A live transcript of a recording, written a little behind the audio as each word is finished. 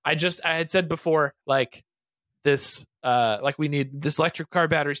I had said before, like this, like we need this electric car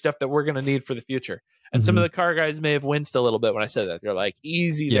battery stuff that we're going to need for the future. And some of the car guys may have winced a little bit when I said that. They're like,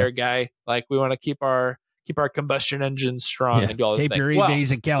 easy there, guy. Like, we want to keep our combustion engines strong and do all this keep thing. your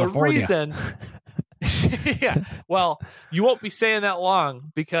EVs in California. The reason, well, you won't be saying that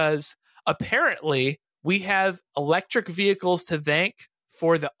long because apparently we have electric vehicles to thank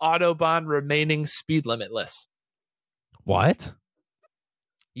for the autobahn remaining speed limitless. What?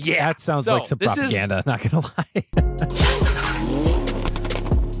 Yeah. That sounds like some propaganda, not going to lie.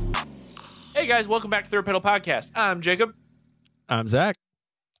 Hey guys, welcome back to Third Pedal Podcast. I'm Jacob. I'm Zach.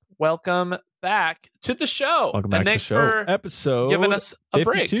 Welcome back to the show. Welcome back to the show. Episode giving us a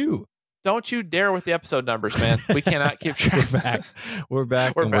 52. Break. Don't you dare with the episode numbers, man. We cannot keep track. We're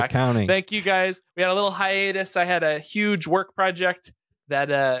back. We're counting. Thank you guys. We had a little hiatus. I had a huge work project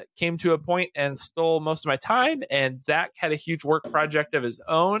that came to a point and stole most of my time. And Zach had a huge work project of his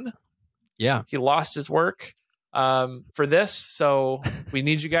own. Yeah. He lost his work for this. So we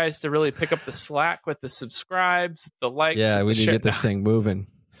need you guys to really pick up the slack with the subscribes, the likes. Yeah, we need to get this thing moving.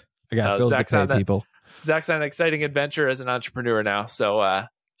 I got bills to pay, people. Zach's on an exciting adventure as an entrepreneur now. So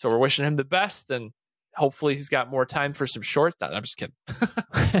we're wishing him the best, and hopefully he's got more time for some shorts. No, I'm just kidding.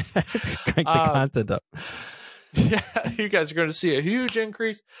 Crank the content up. Yeah, you guys are going to see a huge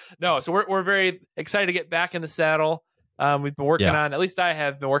increase. No, so we're very excited to get back in the saddle. We've been working on, at least I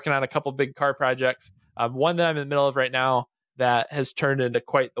have been working on a couple big car projects. One that I'm in the middle of right now that has turned into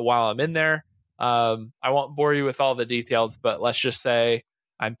quite the while I'm in there. I won't bore you with all the details, but let's just say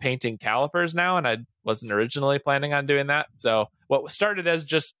I'm painting calipers now, and I wasn't originally planning on doing that. So what started as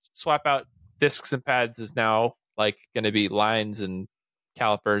just swap out discs and pads is now like going to be lines and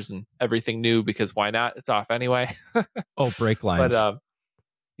calipers and everything new, because why not? It's off anyway. Brake lines. But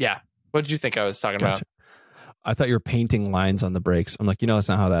yeah. What did you think I was talking about? I thought you were painting lines on the brakes. I'm like, that's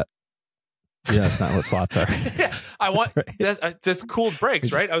not how that. Yeah, that's not what slots are. Yeah, I want that's just cool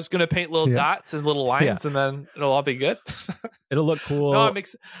brakes, right? I was going to paint little dots and little lines, and then it'll all be good. It'll look cool. No, it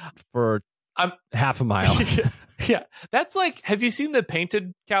makes for half a mile. Yeah, that's like. Have you seen the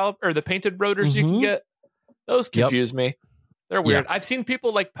painted caliper or the painted rotors you can get? Those confuse me. They're weird. I've seen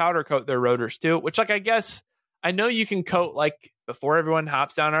people like powder coat their rotors too, which like I guess I know you can coat like before everyone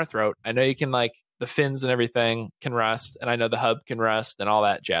hops down our throat. I know you can like the fins and everything can rust, and I know the hub can rust and all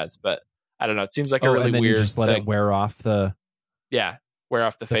that jazz, but I don't know. It seems like a really and then weird you just let thing. It wear off the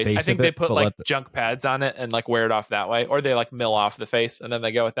face. I think they put like junk pads on it and like wear it off that way, or they like mill off the face and then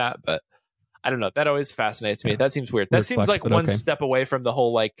they go with that. But I don't know. That always fascinates me. That seems weird. That seems like one step away from the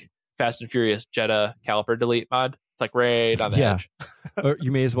whole like Fast and Furious Jetta caliper delete mod. It's like right on the edge. Or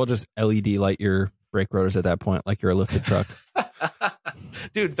you may as well just LED light your brake rotors at that point, like you're a lifted truck.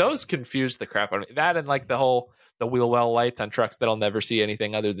 Dude, those confuse the crap out of me. That and like the wheel well lights on trucks that'll never see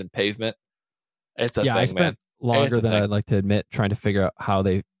anything other than pavement. It's a thing, I spent longer than I'd like to admit trying to figure out how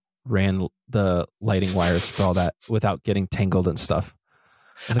they ran the lighting wires for all that without getting tangled and stuff.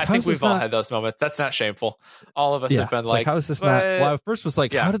 I think we've all had those moments. That's not shameful. All of us have been like, how is this not? Well, I first was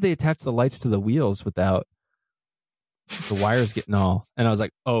like, how did they attach the lights to the wheels without the wires getting all? And I was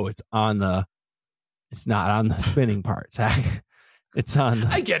like, it's not on the spinning part, Zach. It's on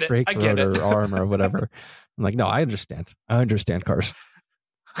the brake rotor arm or whatever. I'm like, no, I understand. I understand cars.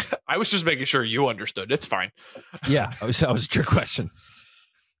 I was just making sure you understood. It's fine. Yeah, that was a trick question.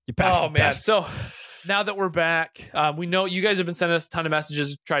 You passed the test. So now that we're back, we know you guys have been sending us a ton of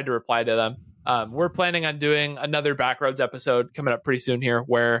messages. Tried to reply to them. We're planning on doing another Backroads episode coming up pretty soon here,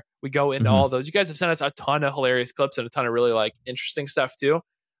 where we go into all those. You guys have sent us a ton of hilarious clips and a ton of really like interesting stuff too.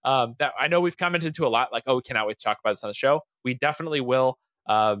 That I know we've commented to a lot, like, we cannot wait to talk about this on the show. We definitely will.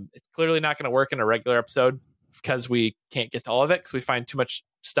 It's clearly not going to work in a regular episode because we can't get to all of it because we find too much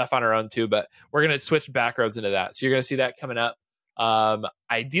stuff on our own too, but we're going to switch Backroads into that. So you're going to see that coming up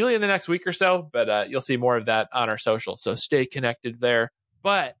ideally in the next week or so, but you'll see more of that on our social. So stay connected there.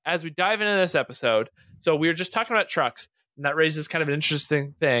 But as we dive into this episode, so we were just talking about trucks, and that raises kind of an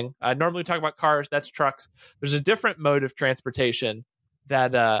interesting thing. Normally we talk about cars, that's trucks. There's a different mode of transportation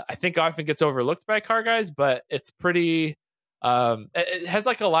that I think often gets overlooked by car guys, but it's pretty, it has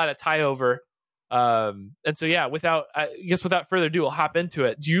like a lot of tie over. And so, without further ado, we'll hop into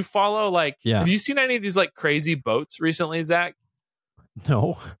it. Do you follow have you seen any of these like crazy boats recently, Zach?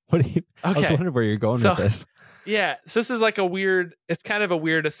 No. What do you, I was wondering where you're going with this. Yeah. So this is like it's kind of a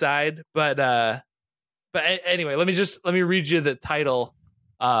weird aside, but anyway, let me read you the title.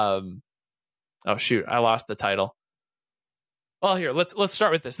 Oh shoot, I lost the title. Well, here, let's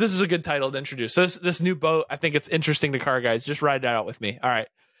start with this. This is a good title to introduce. So this new boat, I think it's interesting to car guys. Just ride it out with me. All right.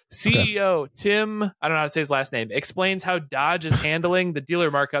 CEO Tim, I don't know how to say his last name, explains how Dodge is handling the dealer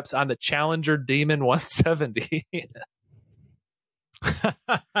markups on the Challenger Demon 170.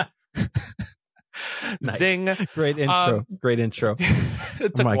 Nice. Zing. Great intro. Great intro.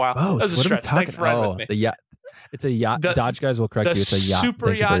 It took a while. Oh, that was a what stretch. are we talking? Thanks for riding with me. The yacht. It's a yacht. Dodge guys will correct you. It's a yacht. Super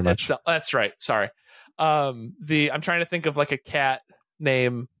Thank you very yacht much. itself. That's right. Sorry. I'm trying to think of like a cat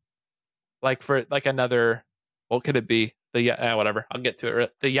name, like for like another. What could it be? The yacht. Whatever. I'll get to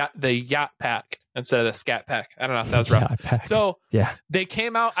it. The yacht pack instead of the scat pack. I don't know if that was rough. So yeah, they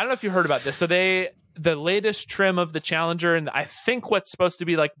came out. I don't know if you heard about this. So the latest trim of the Challenger, and I think what's supposed to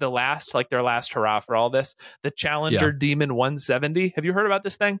be like their last hurrah for all this, the Challenger Demon 170. Have you heard about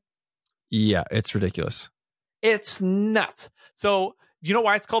this thing? Yeah, it's ridiculous. It's nuts. So do you know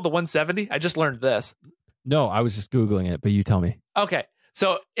why it's called the 170? I just learned this. No, I was just Googling it, but you tell me. Okay.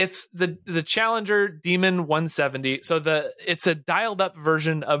 So it's the Challenger Demon 170. So it's a dialed up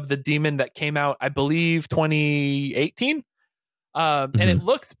version of the Demon that came out, I believe, 2018. And it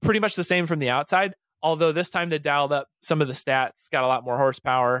looks pretty much the same from the outside. Although this time they dialed up some of the stats, got a lot more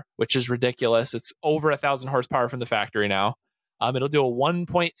horsepower, which is ridiculous. It's over 1,000 horsepower from the factory now. It'll do a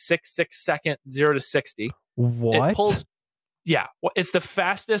 1.66 second 0 to 60. What? It pulls. Yeah, it's the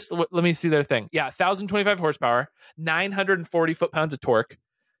fastest. Let me see their thing. Yeah, 1,025 horsepower, 940 foot-pounds of torque.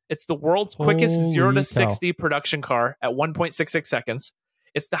 It's the world's quickest 0 to 60 production car at 1.66 seconds.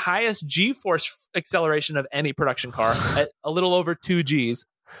 It's the highest G-force acceleration of any production car at a little over 2 Gs.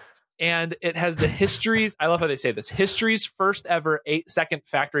 And it has the history's, I love how they say this, history's first ever 8-second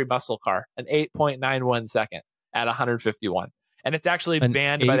factory muscle car, an 8.91 second at 151. And it's actually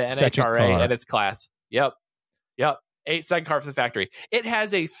banned by the NHRA and its class. Yep. 8-second car from the factory. It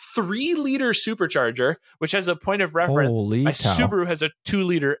has a 3-liter supercharger, which has a point of reference. My Subaru has a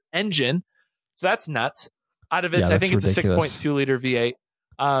 2-liter engine. So that's nuts. Out of it, I think it's a 6.2-liter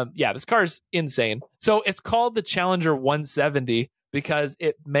V8. This car's insane. So it's called the Challenger 170 because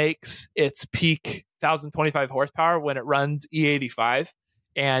it makes its peak 1,025 horsepower when it runs E85.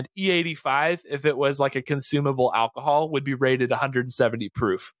 And E85, if it was like a consumable alcohol, would be rated 170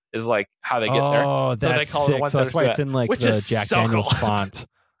 proof, is like how they get there. Oh, so that's they call sick. It so that's why it's in like the Jack Daniels font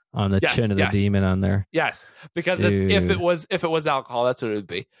on the chin of the Demon on there. Yes, because it's, if it was alcohol, that's what it would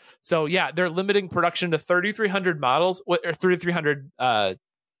be. So yeah, they're limiting production to 3,300 models or 3,300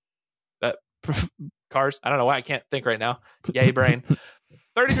 cars. I don't know why I can't think right now. Yay, brain.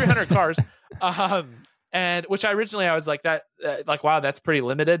 3,300 cars. And which I was like that, wow, that's pretty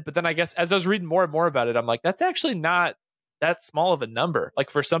limited. But then I guess as I was reading more and more about it, I'm like, that's actually not that small of a number. Like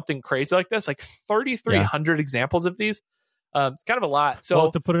for something crazy like this, like 3,300 examples of these. It's kind of a lot.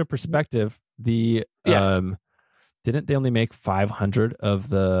 So to put it in perspective, didn't they only make 500 of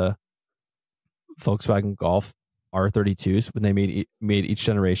the Volkswagen Golf R32s when they made each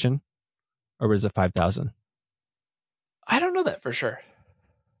generation, or was it 5,000? I don't know that for sure.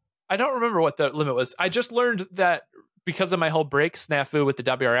 I don't remember what the limit was. I just learned that because of my whole brake snafu with the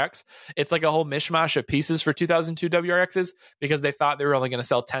WRX, it's like a whole mishmash of pieces for 2002 WRXs because they thought they were only going to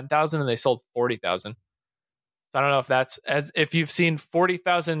sell 10,000 and they sold 40,000. So I don't know if that's if you've seen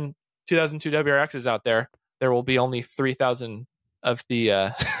 40,000 2002 WRXs out there, there will be only 3,000 of the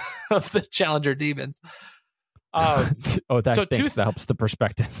of the Challenger Demons. That helps the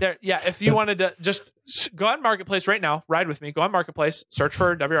perspective. If you wanted to just go on Marketplace right now, ride with me, go on Marketplace, search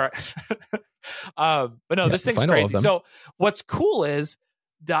for WRX. But no, this thing's crazy. So what's cool is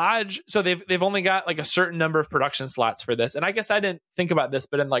Dodge, so they've only got like a certain number of production slots for this. And I guess I didn't think about this,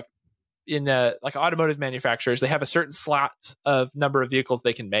 but in automotive manufacturers, they have a certain slots of number of vehicles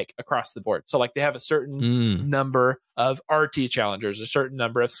they can make across the board. So like they have a certain number of RT Challengers, a certain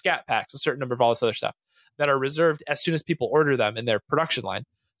number of Scat Packs, a certain number of all this other stuff that are reserved as soon as people order them in their production line.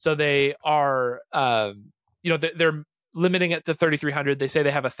 So they are, they're limiting it to 3,300. They say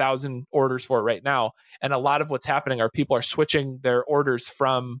they have 1,000 orders for it right now. And a lot of what's happening are people are switching their orders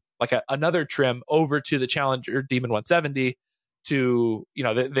from like another trim over to the Challenger Demon 170 to,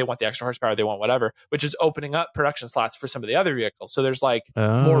 they want the extra horsepower, they want whatever, which is opening up production slots for some of the other vehicles. So there's like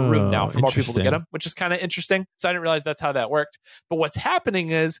more room now for more people to get them, which is kind of interesting. So I didn't realize that's how that worked. But what's happening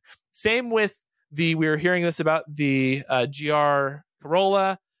is same with we were hearing this about the GR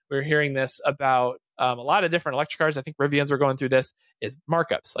Corolla. We were hearing this about a lot of different electric cars. I think Rivians were going through this, is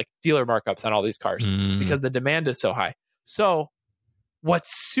markups, like dealer markups on all these cars because the demand is so high. So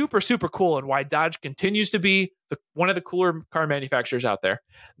what's super, super cool and why Dodge continues to be one of the cooler car manufacturers out there,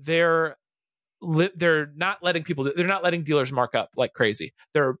 they're not letting dealers mark up like crazy.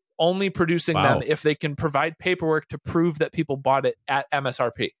 They're only producing them if they can provide paperwork to prove that people bought it at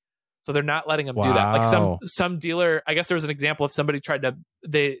MSRP. So they're not letting them do that. Like some dealer, I guess there was an example of somebody tried to,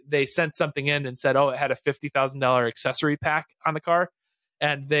 they sent something in and said, oh, it had a $50,000 accessory pack on the car.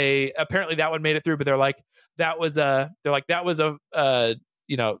 And they, apparently that one made it through, but they're like, that was a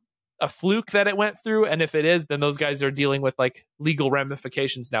fluke that it went through. And if it is, then those guys are dealing with like legal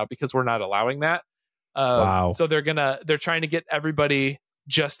ramifications now because we're not allowing that. So they're trying to get everybody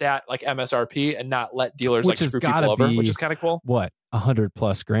just at like MSRP and not let dealers like screw people over, which is kind of cool. What,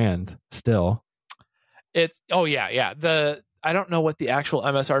 $100,000+ still? It's I don't know what the actual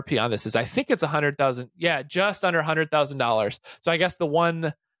MSRP on this is. I think it's 100,000. Yeah, just under $100,000. So I guess the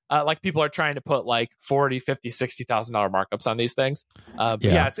one like people are trying to put like $40,000, $50,000, $60,000 markups on these things.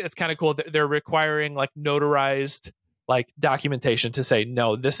 It's kind of cool. They're requiring like notarized like documentation to say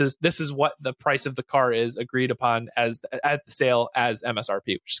no, this is what the price of the car is agreed upon as at the sale as MSRP,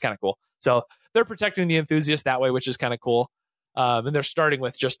 which is kind of cool. So they're protecting the enthusiast that way, which is kind of cool. And they're starting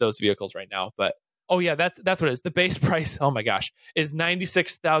with just those vehicles right now. But that's what it is. The base price, oh my gosh, is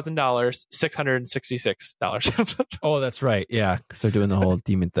 $96,000, $666. Oh, that's right. Yeah, because they're doing the whole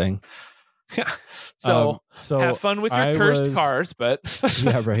demon thing. So have fun with your cursed cars, but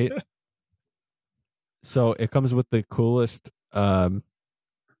yeah, right. So it comes with the coolest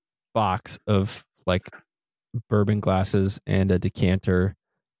box of like bourbon glasses and a decanter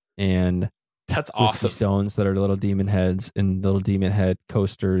and that's whiskey awesome stones that are little demon heads and little demon head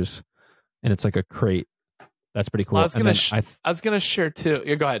coasters, and it's like a crate. That's pretty cool. Well, I was gonna share too.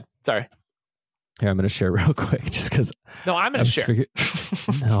 Yeah, go ahead. Sorry. Here, I'm gonna share real quick, just because. No, I'm gonna share.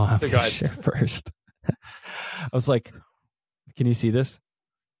 No, I'm gonna share first. I was like, "Can you see this?"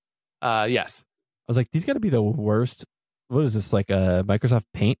 Yes. I was like, "These got to be the worst." What is this, like a Microsoft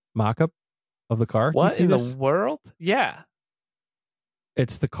Paint mock-up of the car? What in the world? Yeah.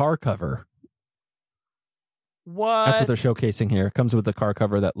 It's the car cover. What? That's what they're showcasing here. It comes with the car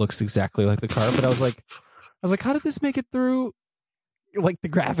cover that looks exactly like the car. But I was like, how did this make it through like the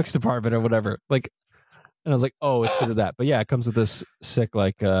graphics department or whatever? Like, and I was like, oh, it's because of that. But yeah, it comes with this sick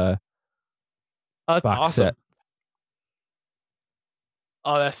like that's box awesome. set.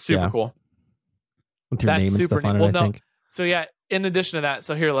 Oh, that's super cool. With your name and stuff on it, I think. So yeah, in addition to that,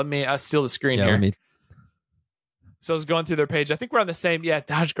 so here, let me steal the screen here. So I was going through their page. I think we're on the same,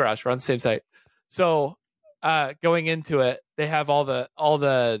 Dodge Garage. We're on the same site. So going into it, they have all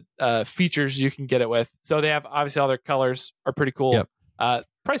the features you can get it with. So they have, obviously all their colors are pretty cool. Yep.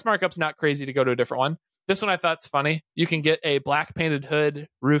 Price markup's not crazy to go to a different one. This one I thought's funny. You can get a black painted hood,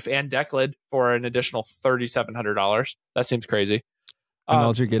 roof, and deck lid for an additional $3,700. That seems crazy. And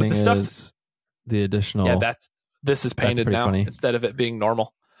all you're getting is the additional. Yeah, this is painted now funny. instead of it being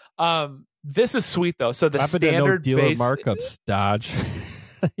normal. This is sweet though. So the standard no dealer base markups, Dodge.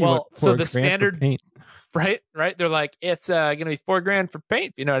 Well, so the standard paint, right? They're like, it's going to be $4,000 for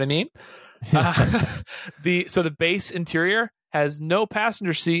paint. You know what I mean? So the base interior has no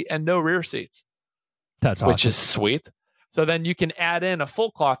passenger seat and no rear seats. That's awesome. Which is sweet. So then you can add in a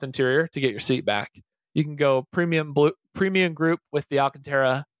full cloth interior to get your seat back. You can go premium group with the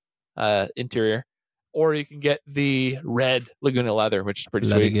Alcantara interior, or you can get the red Laguna leather, which is pretty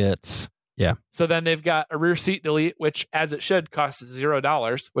sweet. Yeah. So then they've got a rear seat delete, which as it should costs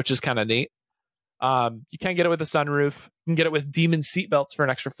 $0, which is kind of neat. You can get it with a sunroof. You can get it with Demon seat belts for an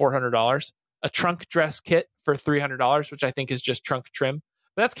extra $400. A trunk dress kit for $300, which I think is just trunk trim.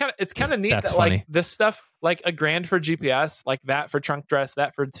 But it's kind of neat that funny. Like this stuff, like $1,000 for GPS, like that for trunk dress,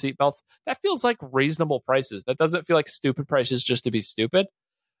 that for seat belts. That feels like reasonable prices. That doesn't feel like stupid prices just to be stupid.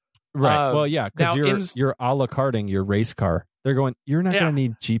 Right. Well, yeah, because you're a la carting your race car. They're going, you're not going to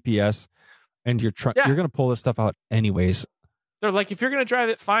need GPS and your trunk. You're going to pull this stuff out anyways. They're like, if you're going to drive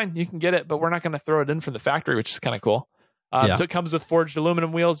it, fine, you can get it, but we're not going to throw it in from the factory, which is kind of cool. So it comes with forged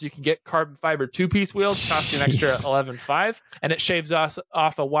aluminum wheels. You can get carbon fiber 2-piece wheels, cost you an extra $11,500, and it shaves us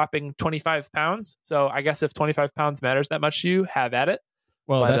off a whopping 25 pounds. So I guess if 25 pounds matters that much to you, have at it.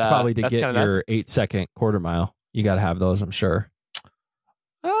 Well, that's probably to get your 8-second quarter mile. You got to have those, I'm sure.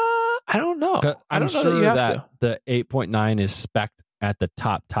 I don't know. I'm sure that the 8.9 is spec'd at the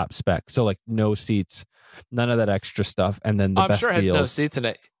top spec. So like no seats, none of that extra stuff, and then the best sure it has wheels. No seats in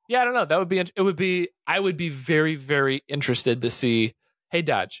it. Yeah, I don't know. I would be very, very interested to see, hey,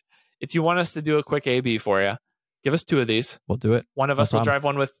 Dodge, if you want us to do a quick A/B for you, give us 2 of these. We'll do it. One of us will drive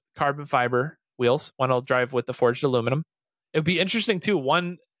one with carbon fiber wheels. One will drive with the forged aluminum. It would be interesting, too.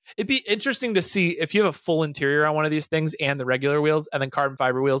 It'd be interesting to see if you have a full interior on one of these things and the regular wheels and then carbon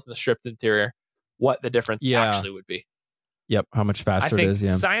fiber wheels and the stripped interior, what the difference actually would be. Yep, how much faster it is.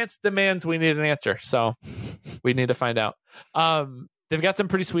 Yeah, science demands we need an answer, so we need to find out. They've got some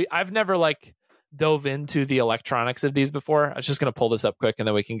pretty sweet. I've never dove into the electronics of these before. I was just going to pull this up quick and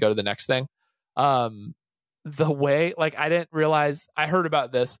then we can go to the next thing. The way, like, I didn't realize, I heard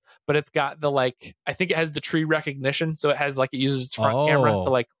about this, but it's got the, like, I think it has the tree recognition. So it has, like, it uses its front camera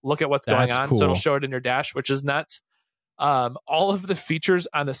to, like, look at what's going on. Cool. So it'll show it in your dash, which is nuts. All of the features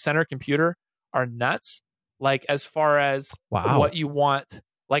on the center computer are nuts. Like, as far as what you want,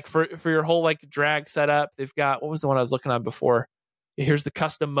 like, for your whole, like, drag setup, they've got, what was the one I was looking on before? Here's the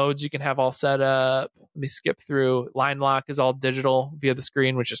custom modes you can have all set up. Let me skip through. Line lock is all digital via the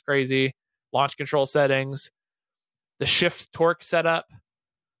screen, which is crazy. Launch control settings, the shift torque setup,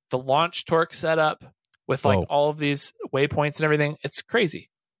 the launch torque setup with like all of these waypoints and everything. It's crazy.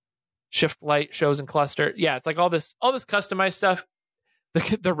 Shift light shows and cluster. Yeah, it's like all this customized stuff.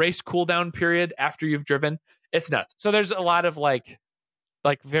 The race cooldown period after you've driven, it's nuts. So there's a lot of like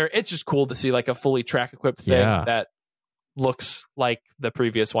it's just cool to see like a fully track equipped thing that looks like the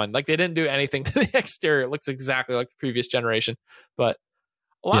previous one. Like they didn't do anything to the exterior. It looks exactly like the previous generation, but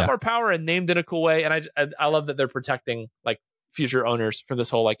a lot more power and named in a cool way. And I love that they're protecting like future owners from this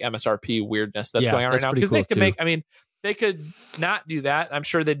whole like MSRP weirdness that's going on right now. Because they could they could not do that. I'm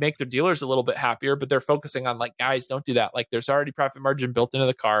sure they'd make their dealers a little bit happier, but they're focusing on like, guys, don't do that. Like there's already profit margin built into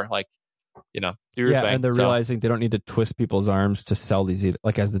the car. Like, do your thing. And they're realizing they don't need to twist people's arms to sell these either.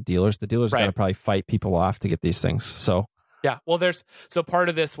 Like as the dealers got to probably fight people off to get these things. So yeah, well, part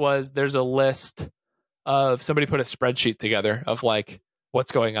of this was there's a list of somebody put a spreadsheet together of like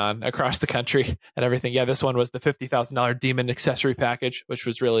what's going on across the country and everything. Yeah, this one was the $50,000 Demon accessory package, which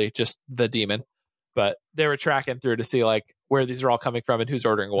was really just the Demon. But they were tracking through to see like where these are all coming from and who's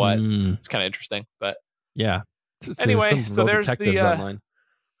ordering what. It's kind of interesting. But yeah. Anyway, so there's the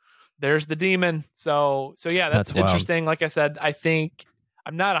Demon. So yeah, that's interesting. Like I said, I think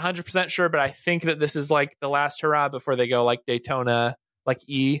I'm not 100% sure, but I think that this is like the last hurrah before they go like Daytona, like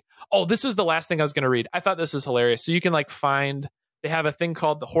E. Oh, this was the last thing I was going to read. I thought this was hilarious. So you can like they have a thing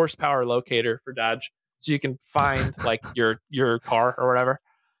called the horsepower locator for Dodge. So you can find like your car or whatever.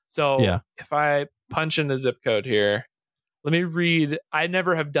 So if I punch in a zip code here, let me read. I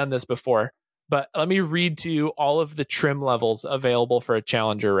never have done this before, but let me read to you all of the trim levels available for a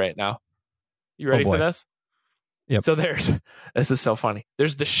Challenger right now. You ready for this? Yep. So this is so funny.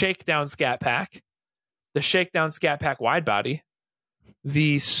 There's the Shakedown Scat Pack, the Shakedown Scat Pack Wide Body,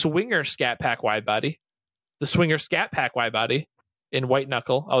 the Swinger Scat Pack Wide Body, the Swinger Scat Pack Wide Body in white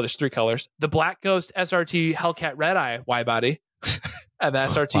knuckle. Oh, there's 3 colors. The Black Ghost SRT Hellcat Red Eye Wide Body, and the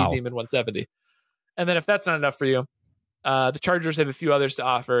SRT Demon 170. And then if that's not enough for you, the Chargers have a few others to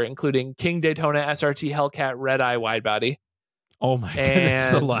offer, including King Daytona SRT Hellcat Red Eye Wide Body. Oh my goodness,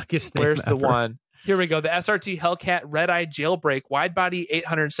 the luckiest name where's ever. The one? Here we go. The SRT Hellcat Red Eye Jailbreak Wide Body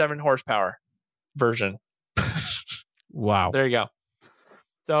 807 horsepower version. Wow. There you go.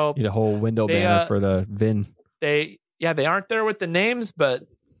 So need a whole window banner for the VIN. They aren't there with the names, but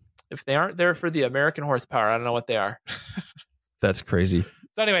if they aren't there for the American horsepower, I don't know what they are. That's crazy.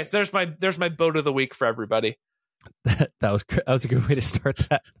 So anyways, there's my boat of the week for everybody. That was a good way to start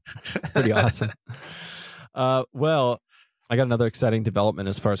that. Pretty awesome. Well, I got another exciting development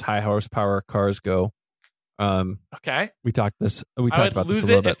as far as high horsepower cars go. Okay. We talked about this a little bit. I would lose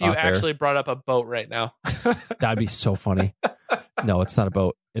it if you actually brought up a boat right now. That'd be so funny. No, it's not a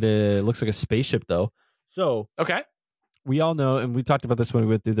boat. It looks like a spaceship though. So okay. We all know, and we talked about this when we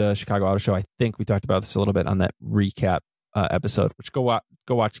went through the Chicago Auto Show. I think we talked about this a little bit on that recap episode, which go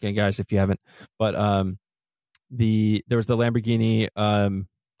watch again, guys, if you haven't. But there was the Lamborghini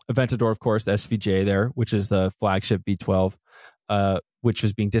Aventador, of course, the SVJ there, which is the flagship V12, which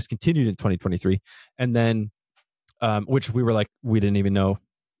was being discontinued in 2023, and then which we were like, we didn't even know,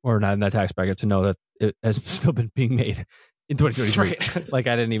 or not in that tax bracket to know that it has still been being made in 2023. Right. Like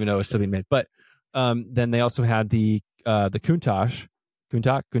I didn't even know it was still being made. But then they also had the Countach,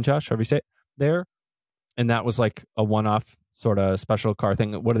 however you say it, there, and that was like a one-off sort of special car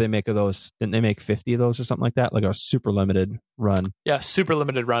thing. What do they make of those? Didn't they make 50 of those or something like that? Like a super limited run. Yeah, super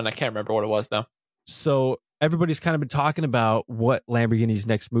limited run. I can't remember what it was though. So everybody's kind of been talking about what Lamborghini's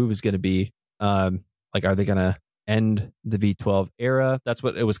next move is going to be. Like, are they going to end the V12 era? That's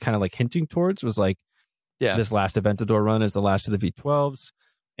what it was kind of like hinting towards. Was like, this last Aventador run is the last of the V12s,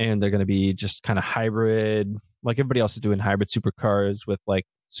 and they're going to be just kind of hybrid, like everybody else is doing hybrid supercars with like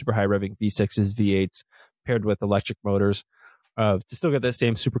super high revving V6s, V8s paired with electric motors. To still get that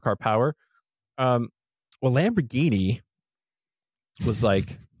same supercar power. Well, Lamborghini was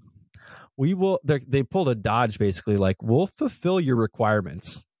like, they pulled a Dodge basically, like, we'll fulfill your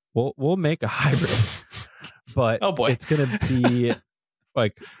requirements. We'll make a hybrid, but it's going to be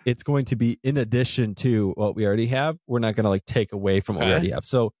like, it's going to be in addition to what we already have. We're not going to like take away from what we already have.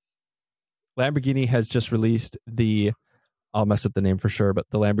 So Lamborghini has just released I'll mess up the name for sure, but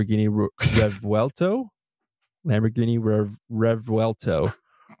the Lamborghini Revuelto. Revuelto.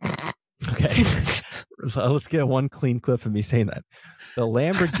 Okay. Let's get one clean clip of me saying that. The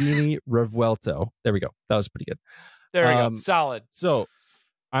Lamborghini Revuelto. There we go. That was pretty good. There we go. Solid. So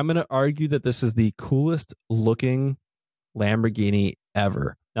I'm going to argue that this is the coolest looking Lamborghini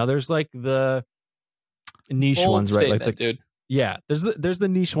ever. Now there's like the niche Bold ones, right? Like dude. Yeah. There's the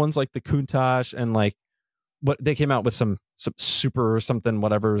niche ones like the Countach and like what they came out with some super or something,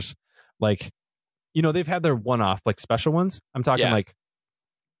 whatever's like, they've had their one-off like special ones. I'm talking like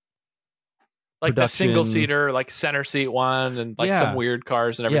the single seater, like center seat one, and like some weird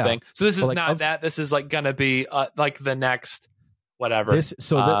cars and everything. Yeah. So this is not that. This is like gonna be like the next whatever. Listen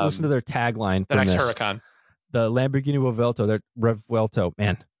to their tagline. The next Huracan. The Lamborghini Revuelto.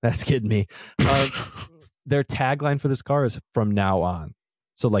 Man, that's kidding me. Their tagline for this car is "From now on."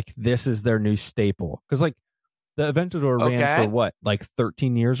 So like this is their new staple, because like the Aventador ran for what, like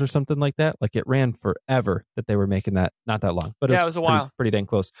 13 years or something like that. Like it ran forever that they were making that. Not that long, but it was a while. Pretty dang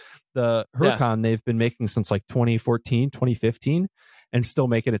close. The Huracan they've been making since like 2014, 2015, and still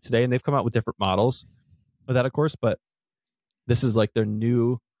making it today. And they've come out with different models of that, of course. But this is like their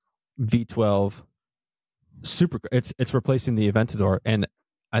new V12 super. It's replacing the Aventador, and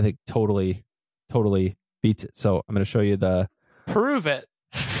I think totally beats it. So I'm going to show you the. Prove it.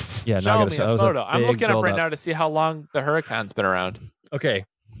 Yeah, show me a photo. I'm looking up right now to see how long the Huracan's been around. Okay,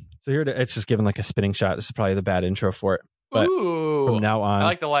 so here it's just giving like a spinning shot. This is probably the bad intro for it. But from now on, I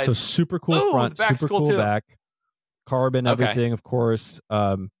like the lights. So super cool front, super cool too. Back, carbon, everything, of course.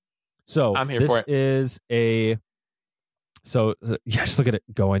 So I'm here for it. This is just look at it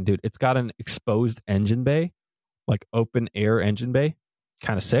going, dude. It's got an exposed engine bay, like open air engine bay,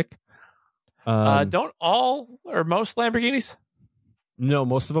 kind of sick. Don't all or most Lamborghinis? No,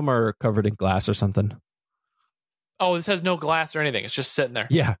 most of them are covered in glass or something. Oh, this has no glass or anything. It's just sitting there.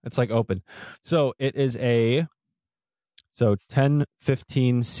 Yeah, it's like open. So it is a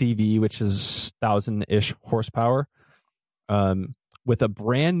 1015 CV, which is 1,000-ish horsepower, with a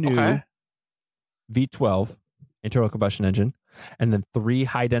brand new V12 internal combustion engine, and then 3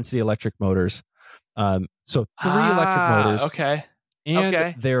 high-density electric motors. So 3 electric motors. Okay.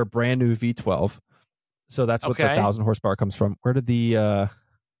 And their brand new V12. So that's what the 1,000 horsepower comes from. Where did they had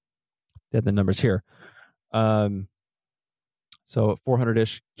the numbers here? So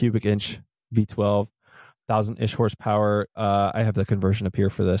 400-ish cubic inch V12, 1,000-ish horsepower. I have the conversion up here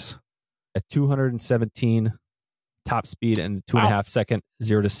for this. At 217 top speed and 2.5 second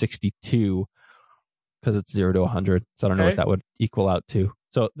 0 to 62, because it's 0 to 100. So I don't know what that would equal out to.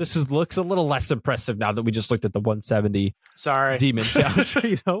 So this looks a little less impressive now that we just looked at the 170 Demon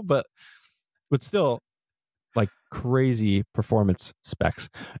Challenger, but still like crazy performance specs.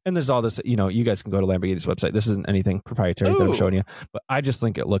 And there's all this, you guys can go to Lamborghini's website. This isn't anything proprietary that I'm showing you, but I just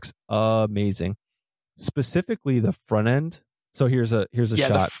think it looks amazing. Specifically the front end. So here's a shot.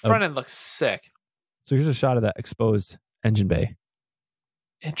 The front end looks sick. So here's a shot of that exposed engine bay.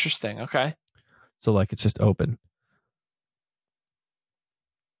 Interesting. Okay. So like it's just open.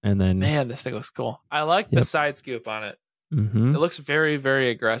 And then, man, this thing looks cool. I like the side scoop on it. Mm-hmm. It looks very, very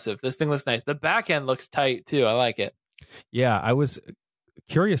aggressive. This thing looks nice. The back end looks tight too. I like it. Yeah, I was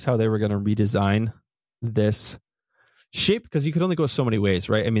curious how they were going to redesign this shape, because you could only go so many ways,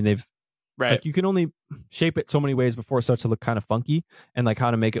 right? I mean, like you can only shape it so many ways before it starts to look kind of funky, and like how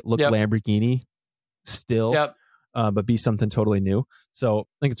to make it look Lamborghini still, but be something totally new. So I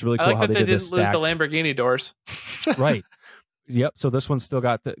think it's really cool how they did this. They didn't lose the Lamborghini doors, right? Yep. So this one's still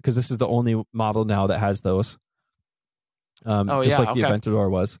got because this is the only model now that has those. Like the Aventador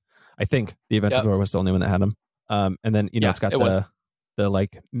was. I think the Aventador was the only one that had them. And then it's got the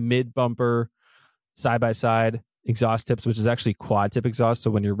like mid bumper, side by side exhaust tips, which is actually quad tip exhaust. So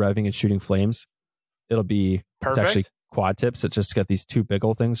when you're revving and shooting flames, it'll be perfect. It's actually quad tips. It just got these 2 big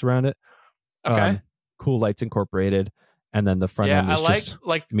old things around it. Okay. Cool lights incorporated. And then the front end is just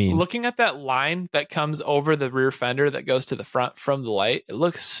mean. Looking at that line that comes over the rear fender that goes to the front from the light. It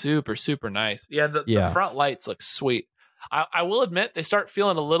looks super, super nice. Yeah, the front lights look sweet. I will admit they start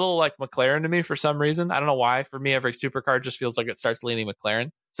feeling a little like McLaren to me for some reason. I don't know why. For me, every supercar just feels like it starts leaning McLaren.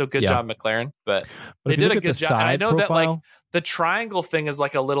 So good job, McLaren. But they did a good job. And I know that like the triangle thing is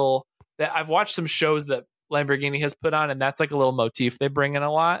like a little. I've watched some shows that Lamborghini has put on, and that's like a little motif they bring in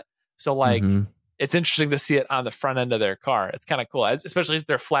a lot. So like. Mm-hmm. It's interesting to see it on the front end of their car. It's kind of cool, especially as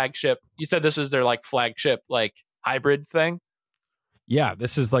their flagship. You said this was their like flagship, like hybrid thing. Yeah,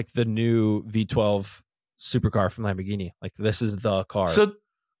 this is like the new V12 supercar from Lamborghini. Like this is the car. So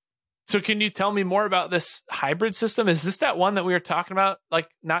So can you tell me more about this hybrid system? Is this that one that we were talking about like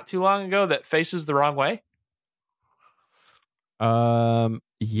not too long ago that faces the wrong way?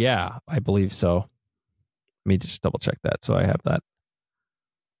 Yeah, I believe so. Let me just double check that. So I have that.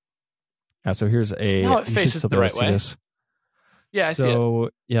 Yeah, so here's a. No, it faces the right way. This. Yeah, I see it. So,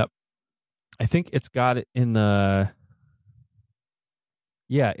 yep. I think it's got it in the.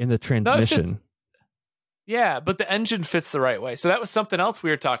 Yeah, in the transmission. Yeah, but the engine fits the right way. So that was something else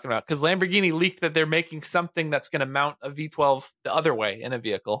we were talking about because Lamborghini leaked that they're making something that's going to mount a V12 the other way in a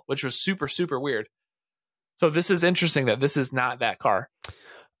vehicle, which was super, super weird. So this is interesting that this is not that car.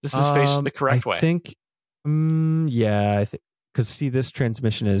 This is faced the correct way. I think, yeah, I think because see, this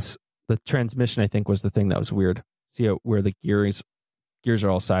transmission is the transmission. I think was the thing that was weird. See where the gears are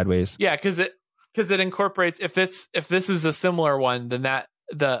all sideways. Yeah, because it incorporates if this is a similar one, then that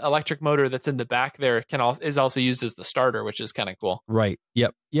the electric motor that's in the back there is also used as the starter, which is kind of cool. Right.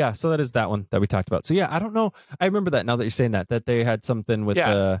 Yep. Yeah. So that is that one that we talked about. So yeah, I don't know. I remember that now that you're saying that they had something with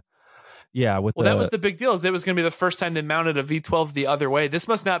the. Yeah, that was the big deal. Is it was going to be the first time they mounted a V12 the other way. This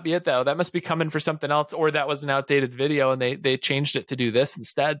must not be it though. That must be coming for something else, or that was an outdated video and they changed it to do this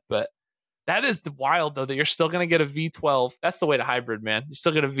instead. But that is wild though that you're still going to get a V12. That's the way to hybrid, man. You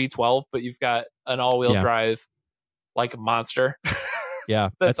still get a V12, but you've got an all-wheel drive like a monster. Yeah,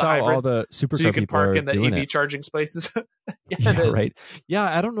 that's how hybrid. All the supercar so you can people park are in the doing EV it. charging spaces. Yeah, right. Yeah,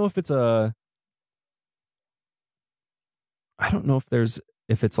 I don't know if it's I don't know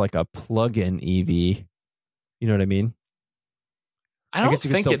if it's like a plug-in EV. You know what I mean? I guess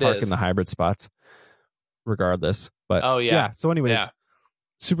you think can still park is. in the hybrid spots, regardless. But yeah. So, anyways,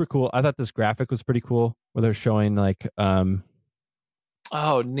 super cool. I thought this graphic was pretty cool, where they're showing like, oh,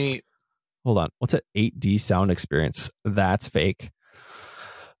 neat. Hold on, what's an 8D sound experience? That's fake.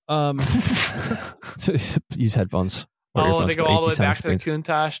 Use headphones. Oh, they go all the way back to the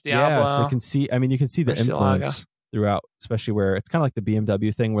Countach Diablo. Yeah, so you can see. I mean, you can see the influence throughout, especially where it's kind of like the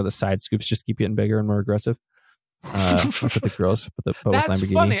BMW thing, where the side scoops just keep getting bigger and more aggressive. Not with the grills, but that's with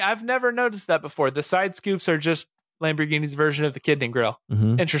Lamborghini. Funny. I've never noticed that before. The side scoops are just Lamborghini's version of the kidney grill.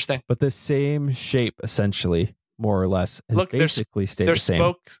 Mm-hmm. Interesting. But the same shape, essentially, more or less, has basically stayed the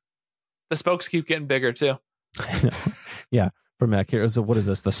same. The spokes keep getting bigger too. Yeah. From back here, so what is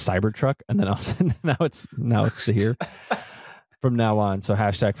this? The Cybertruck, and then also now it's to here. From now on, so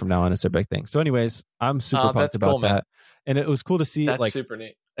hashtag from now on is their big thing. So, anyways, I'm super pumped about that, and it was cool to see. That's super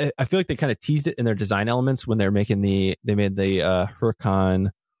neat. I feel like they kind of teased it in their design elements when they're making they made the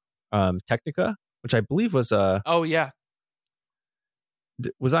Huracan Technica, which I believe was oh yeah.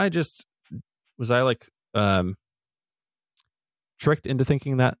 Was I like tricked into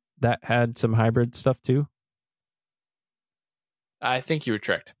thinking that had some hybrid stuff too? I think you were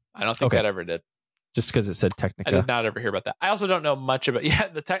tricked. I don't think that ever did. Just because it said Technica. I did not ever hear about that. I also don't know much about. Yeah,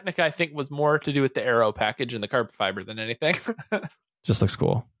 the Technica I think was more to do with the aero package and the carbon fiber than anything. Just looks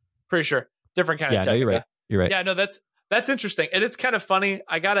cool. Pretty sure. Different kind of Technica. No, you're right. You're right. Yeah, no, that's interesting. And it's kind of funny.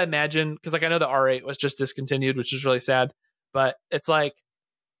 I gotta imagine, because like I know the R8 was just discontinued, which is really sad. But it's like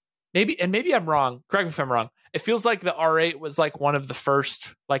maybe I'm wrong. Correct me if I'm wrong. It feels like the R8 was like one of the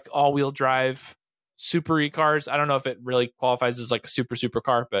first like all-wheel drive super cars. I don't know if it really qualifies as like a super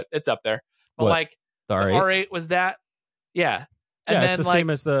car, but it's up there. But like the R8 was that, yeah. And yeah, then, it's the like, same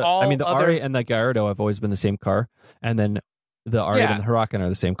as the. I mean, the R8 and the Gallardo have always been the same car, and then the R8 and the Huracan are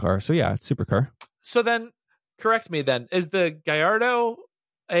the same car. So yeah, it's supercar. So then, correct me. Then is the Gallardo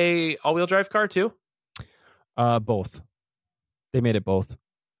a all-wheel drive car too? Both. They made it both.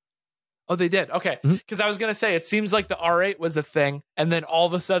 Oh, they did. Okay, because I was gonna say it seems like the R8 was a thing, and then all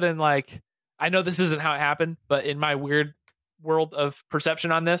of a sudden, like. I know this isn't how it happened, but in my weird world of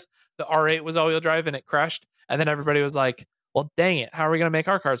perception on this, the R8 was all-wheel drive and it crashed. And then everybody was like, well, dang it. How are we going to make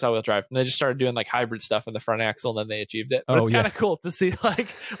our cars all-wheel drive? And they just started doing like hybrid stuff in the front axle, and then they achieved it. But it's kind of cool to see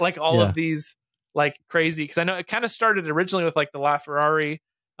like all of these like crazy, because I know it kind of started originally with like the LaFerrari.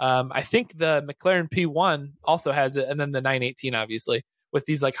 I think the McLaren P1 also has it, and then the 918, obviously, with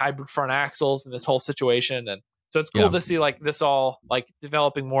these like hybrid front axles and this whole situation. And so it's cool to see like this all like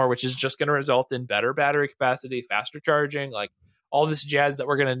developing more, which is just going to result in better battery capacity, faster charging, like all this jazz that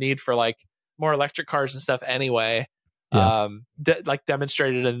we're going to need for like more electric cars and stuff anyway. Like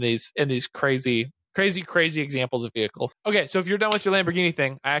demonstrated in these crazy examples of vehicles. Okay, so if you're done with your Lamborghini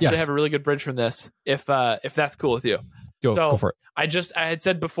thing, I actually have a really good bridge from this. If that's cool with you, go for it. I had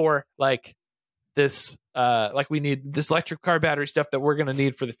said before like this like we need this electric car battery stuff that we're going to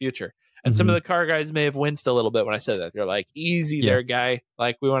need for the future. And some of the car guys may have winced a little bit when I said that. They're like, "Easy there, guy.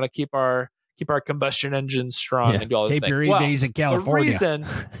 Like, we want to keep our combustion engines strong and do all this keep thing." Your EVs in California. The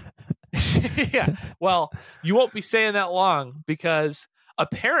reason, well, you won't be saying that long, because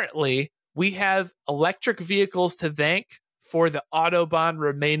apparently we have electric vehicles to thank for the autobahn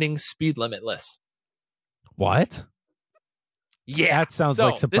remaining speed limitless. What? Yeah, that sounds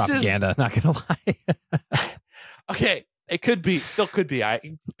like some propaganda. Not gonna lie. Okay, it could be, still could be.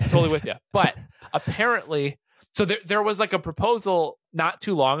 I'm totally with you. But apparently, so there was like a proposal not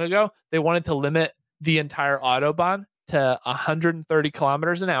too long ago. They wanted to limit the entire autobahn to 130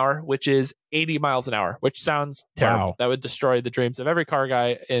 kilometers an hour, which is 80 miles an hour, which sounds terrible. Wow. That would destroy the dreams of every car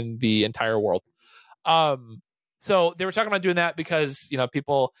guy in the entire world. So they were talking about doing that because, you know,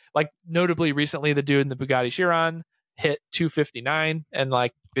 people like notably recently the dude in the Bugatti Chiron hit 259 and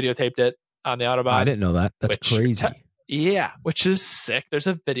like videotaped it on the autobahn. I didn't know that. That's crazy. Yeah, which is sick. There's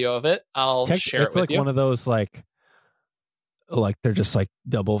a video of it. I'll share it with you. It's like one of those like they're just like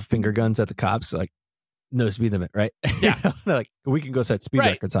double finger guns at the cops, like no speed limit, right? Yeah. They're like, we can go set speed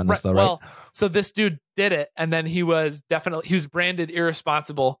records on this though, right? Well, so this dude did it, and then he was branded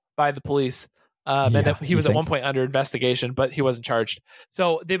irresponsible by the police. And he was at one point under investigation, but he wasn't charged.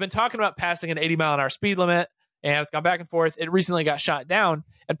 So they've been talking about passing an 80 mile an hour speed limit, and it's gone back and forth. It recently got shot down.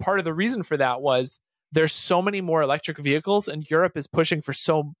 And part of the reason for that was there's so many more electric vehicles, and Europe is pushing for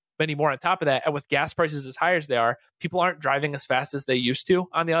so many more on top of that. And with gas prices as high as they are, people aren't driving as fast as they used to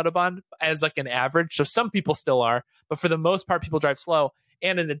on the Autobahn as like an average. So some people still are, but for the most part, people drive slow.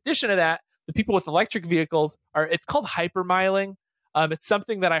 And in addition to that, the people with electric vehicles it's called hypermiling. It's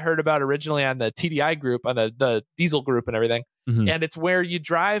something that I heard about originally on the TDI group, on the diesel group and everything. Mm-hmm. And it's where you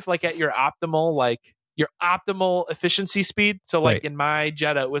drive like at your optimal efficiency speed. So like in my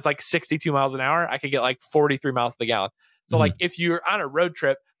Jetta, it was like 62 miles an hour. I could get like 43 miles to the gallon. So like if you're on a road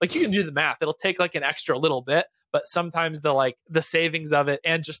trip, like you can do the math. It'll take like an extra little bit, but sometimes the savings of it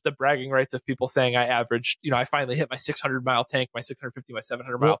and just the bragging rights of people saying I averaged, I finally hit my 600 mile tank, my 650, my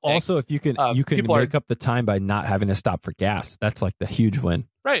 700 mile tank. Also, if you can make up the time by not having to stop for gas, that's like the huge win.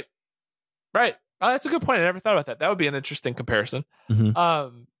 Right. Oh, that's a good point. I never thought about that. That would be an interesting comparison.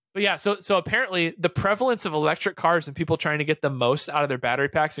 Mm-hmm. But yeah, so apparently the prevalence of electric cars and people trying to get the most out of their battery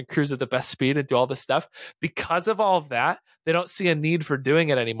packs and cruise at the best speed and do all this stuff, because of all of that, they don't see a need for doing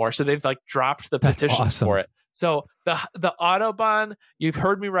it anymore. So they've like dropped the petitions for it. So the Autobahn, you've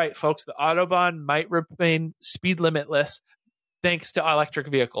heard me right, folks, the Autobahn might remain speed limitless thanks to electric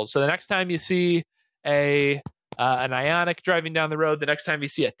vehicles. So the next time you see an Ioniq driving down the road, the next time you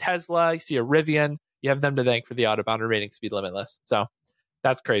see a Tesla, you see a Rivian, you have them to thank for the Autobahn remaining speed limitless. So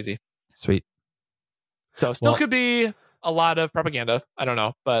that's crazy. Sweet. So still could be a lot of propaganda. I don't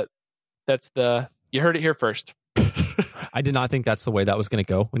know, but you heard it here first. I did not think that's the way that was going to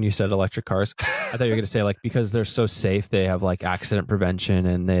go when you said electric cars. I thought you were going to say like, because they're so safe, they have like accident prevention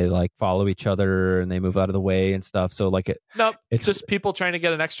and they like follow each other and they move out of the way and stuff. So like it's just people trying to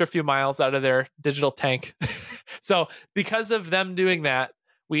get an extra few miles out of their digital tank. So because of them doing that,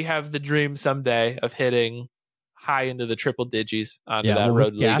 we have the dream someday of hitting high into the triple digits onto that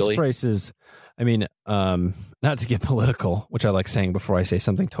road legally. Gas prices, I mean, not to get political, which I like saying before I say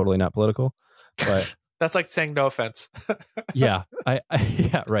something totally not political, but that's like saying no offense. Yeah,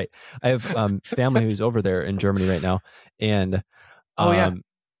 yeah, right. I have family who's over there in Germany right now, and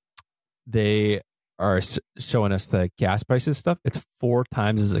they are showing us the gas prices stuff. It's 4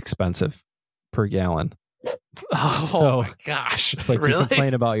 times as expensive per gallon. Oh my gosh! It's like really? You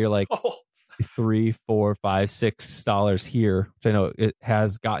complain about you're like $3, $4, $5, $6 here, which I know it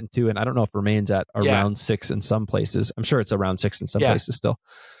has gotten to, and I don't know if it remains at around 6 in some places. I'm sure it's around 6 in some places still.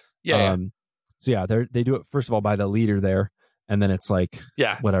 So yeah, they do it first of all by the liter there, and then it's like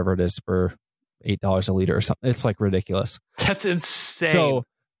whatever it is for $8 a liter or something. It's like ridiculous. That's insane.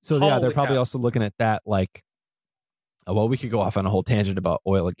 So yeah, they're probably also looking at that like. Well, we could go off on a whole tangent about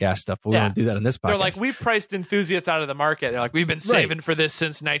oil and gas stuff, but we won't do that in this podcast. They're like, we priced enthusiaths out of the market. They're like, we've been saving for this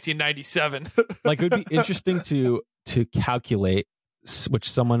since 1997. Like, it would be interesting to calculate, which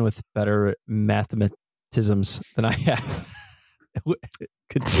someone with better mathematisms than I have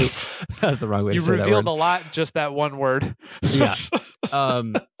could do. That's the wrong way to say that word. You revealed a lot, just that one word. Yeah.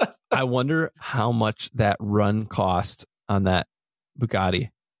 I wonder how much that run cost on that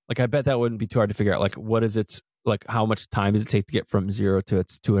Bugatti. Like, I bet that wouldn't be too hard to figure out. Like, what is its... Like, how much time does it take to get from 0 to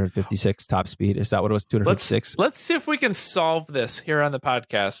its 256 top speed? Is that what it was? 256? Let's see if we can solve this here on the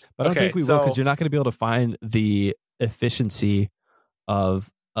podcast. But I don't think we will, because you're not going to be able to find the efficiency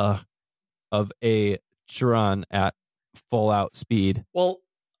of a Chiron at full out speed. Well,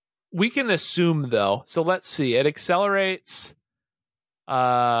 we can assume though. So let's see. It accelerates.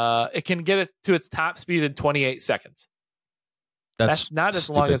 It can get it to its top speed in 28 seconds. That's not as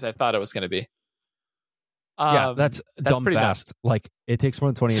long as I thought it was going to be. Yeah, that's dumb fast. Bad. Like, it takes more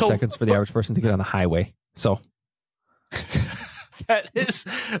than 28 seconds for the average person to get on the highway. So, That is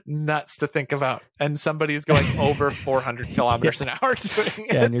nuts to think about. And somebody is going over 400 kilometers an hour doing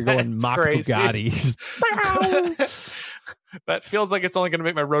it. Yeah, and you're going That's Mach crazy. Bugatti. That feels like it's only going to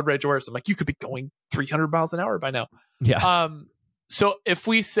make my road rage worse. I'm like, you could be going 300 miles an hour by now. Yeah. So if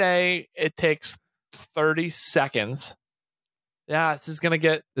we say it takes 30 seconds, yeah, this is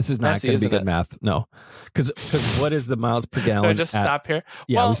not going to be good math. No, because what is the miles per gallon? Do I just stop here?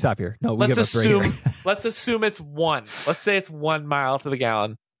 Yeah, we stop here. No, we let's assume. Here. Let's assume it's 1. Let's say it's 1 mile to the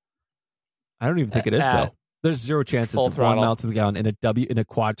gallon. I don't even think it is though. There's zero chance it's throttle. 1 mile to the gallon in a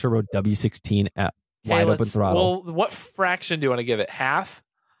quad turbo W16 at wide open throttle. Well, what fraction do you want to give it? Half?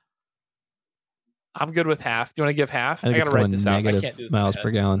 I'm good with half. Do you want to give half? I gotta write this out. I can't do this miles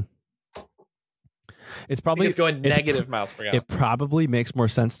per gallon. It's probably going negative miles per gallon. It probably makes more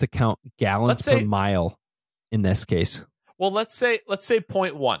sense to count gallons per mile in this case. Well, let's say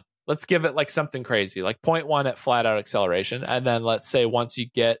 0.1. Let's give it like something crazy, like 0.1 at flat out acceleration, and then let's say once you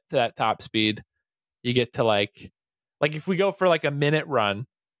get to that top speed, you get to like if we go for like a minute run,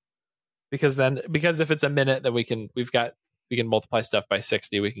 because if it's a minute, then we can multiply stuff by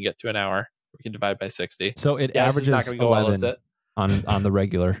 60. We can get to an hour. We can divide by 60. So it averages 11 on the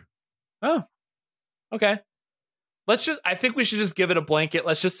regular. Oh, okay. I think we should just give it a blanket.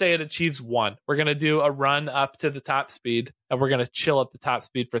 Let's just say it achieves 1. We're going to do a run up to the top speed, and we're going to chill at the top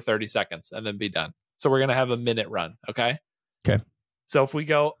speed for 30 seconds and then be done. So we're going to have a minute run. Okay. Okay. So if we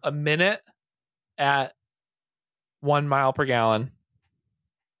go a minute at 1 mile per gallon,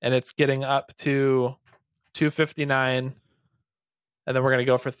 and it's getting up to 259, and then we're going to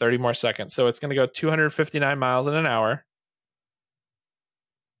go for 30 more seconds. So it's going to go 259 miles in an hour.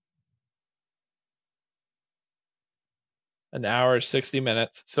 An hour is 60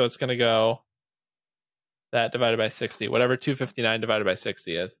 minutes. So it's going to go that divided by 60, whatever 259 divided by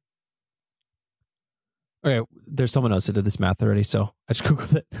 60 is. Okay. There's someone else that did this math already. So I just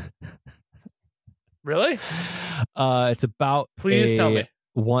Googled it. Really? It's about. Please tell me.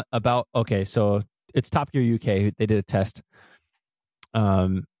 Okay. So it's Top Gear UK. They did a test.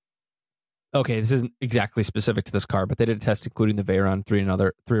 Okay. This isn't exactly specific to this car, but they did a test including the Veyron,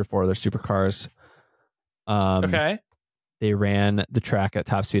 3 or 4 other supercars. Okay. They ran the track at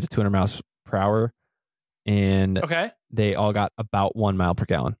top speed of 200 miles per hour, and they all got about 1 mile per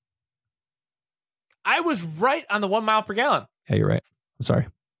gallon. I was right on the 1 mile per gallon. Yeah, you're right. I'm sorry.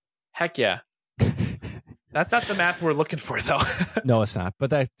 Heck yeah. That's not the math we're looking for, though. No, it's not.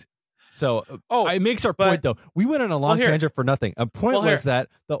 But it makes our point, though. We went on a long tangent for nothing. A point was that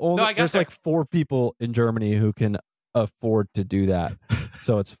there's like 4 people in Germany who can afford to do that,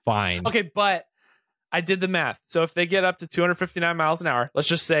 so it's fine. Okay, but I did the math. So if they get up to 259 miles an hour, let's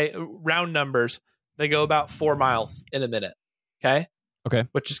just say round numbers, they go about 4 miles in a minute. Okay.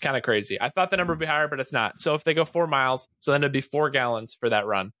 Which is kind of crazy. I thought the number would be higher, but it's not. So if they go 4 miles, so then it'd be 4 gallons for that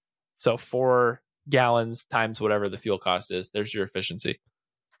run. So 4 gallons times whatever the fuel cost is. There's your efficiency.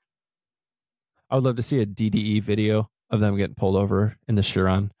 I would love to see a DDE video of them getting pulled over in the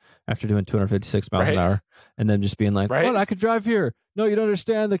Chiron after doing 256 miles an hour, and then just being like, "Well, I could drive here. No, you don't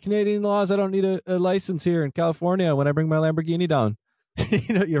understand the Canadian laws. I don't need a license here in California when I bring my Lamborghini down."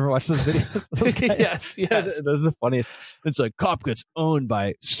 You ever watch those videos? Those guys? Yes. Those are the funniest. It's like cop gets owned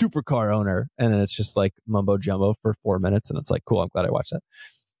by supercar owner, and then it's just like mumbo jumbo for 4 minutes, and it's like, cool. I'm glad I watched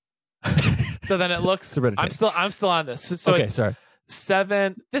that. So then it looks. I'm still on this. So okay, it's sorry.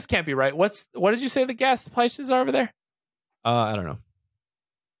 7. This can't be right. What did you say the gas prices are over there? I don't know.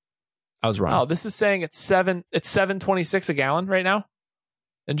 I was wrong. Oh, this is saying it's $7.26 a gallon right now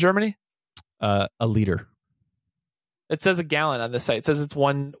in Germany. A liter. It says a gallon on this site. It says it's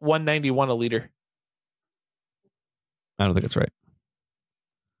 191 a liter. I don't think it's right.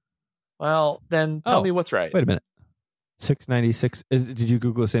 Well, then tell me what's right. Wait a minute. 696. Did you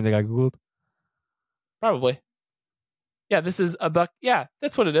Google the same thing I Googled? Probably. Yeah, this is $1. Yeah,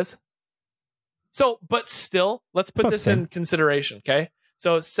 that's what it is. So, but still, let's put this in consideration, okay?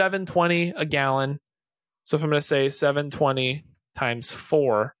 So $7.20 a gallon. So if I'm going to say 720 times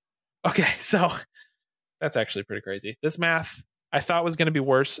 4. Okay, so that's actually pretty crazy. This math I thought was going to be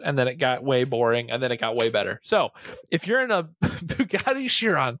worse, and then it got way boring, and then it got way better. So if you're in a Bugatti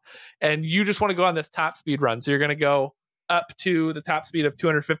Chiron and you just want to go on this top speed run, so you're going to go up to the top speed of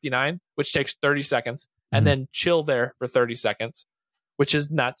 259, which takes 30 seconds, and then chill there for 30 seconds, which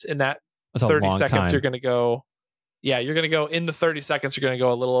is nuts. In that 30 seconds, time. You're going to go... Yeah, you're going to go in the 30 seconds, you're going to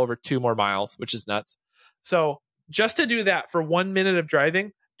go a little over 2 more miles, which is nuts. So just to do that for 1 minute of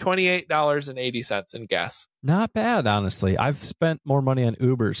driving, $28.80 in gas. Not bad, honestly. I've spent more money on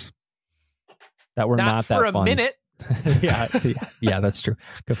Ubers that were not that fun. For a minute. yeah, that's true.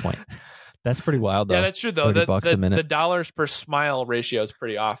 Good point. That's pretty wild, though. Yeah, that's true, though. $30 a minute. The dollars per smile ratio is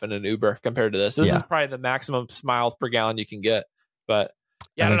pretty off in an Uber compared to this. This is probably the maximum miles per gallon you can get. But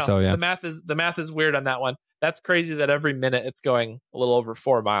yeah, I don't know. So, yeah. The math is weird on that one. That's crazy that every minute it's going a little over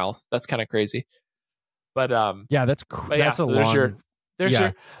 4 miles. That's kind of crazy. But yeah, that's a long. There's your. Next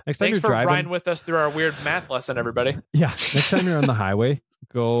time Thanks you're for driving, riding with us through our weird math lesson, everybody. Yeah, next time you're on the highway,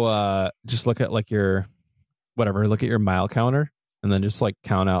 go just look at like your whatever. Look at your mile counter, and then just like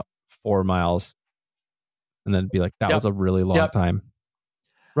count out 4 miles, and then be like, that was a really long time.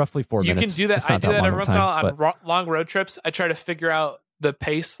 Roughly 4 minutes. You can do that. I do that every once in a while on long road trips. I try to figure out the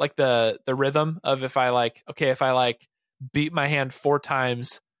pace, like the rhythm of if I beat my hand 4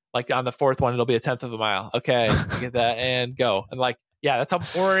 times, like on the 4th one, it'll be a 1/10 of a mile. Okay, get that and go. And like, yeah, that's how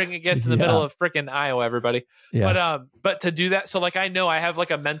boring it gets in the middle of freaking Iowa, everybody. Yeah. But to do that, so like I know I have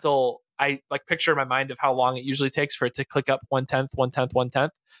like a mental, I like picture in my mind of how long it usually takes for it to click up 1/10, 1/10, 1/10.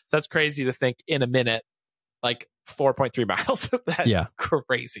 So that's crazy to think in a minute, like 4.3 miles. That's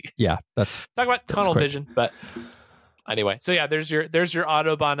crazy. Yeah, that's talk about tunnel vision, but. Anyway, so yeah, there's your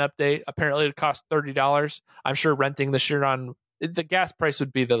autobahn update. Apparently, it costs $30. I'm sure renting the Chiron, the gas price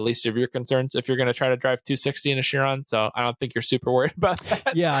would be the least of your concerns if you're going to try to drive 260 in a Chiron. So I don't think you're super worried about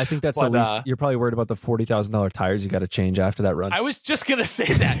that. Yeah, I think that's the least. You're probably worried about the $40,000 tires you got to change after that run. I was just going to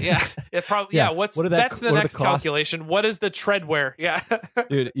say that. Yeah, it probably. Yeah, that's the next calculation. What is the tread wear? Yeah,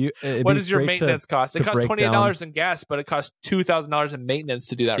 dude. What is your maintenance cost? It costs $28 in gas, but it costs $2,000 in maintenance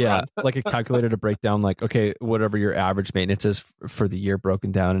to do that run. Like a calculator to break down, like, okay, whatever your average maintenance is for the year,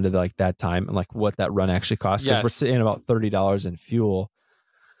 broken down into like that time, and like what that run actually costs. Because we're saying about $30 in fuel,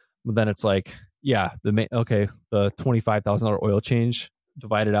 but then it's like, the $25,000 oil change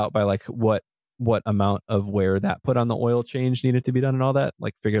divided out by like what amount of wear that put on the oil change needed to be done and all that,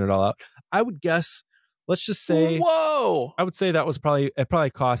 like figuring it all out. I would guess, let's just say, I would say that was it probably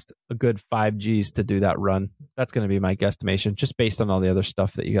cost a good 5 G's to do that run. That's going to be my guesstimation, just based on all the other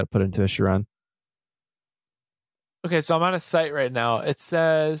stuff that you got to put into a Chiron. Okay, so I'm on a site right now. It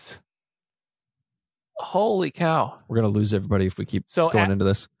says, holy cow. We're going to lose everybody if we keep going into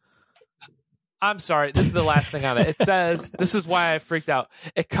this. I'm sorry. This is the last thing on it. It says, this is why I freaked out.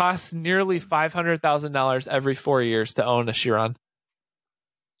 It costs nearly $500,000 every 4 years to own a Chiron.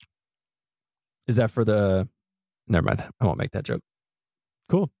 Is that for the... Never mind. I won't make that joke.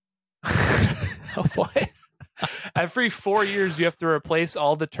 Cool. Oh, boy. Every 4 years, you have to replace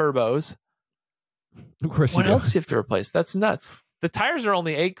all the turbos. Of course. What else do you have to replace? That's nuts. The tires are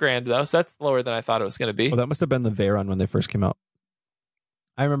only $8,000 though, so that's lower than I thought it was going to be. Well, that must have been the Veyron when they first came out.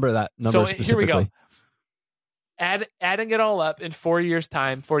 I remember that number specifically. Here we go. Adding it all up in 4 years'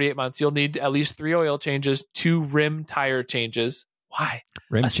 time, 48 months, you'll need at least 3 oil changes, 2 rim tire changes. Why?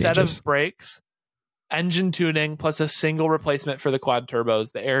 Rim changes. Set of brakes, engine tuning, plus a single replacement for the quad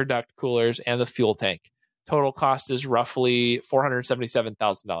turbos, the air duct coolers, and the fuel tank. Total cost is roughly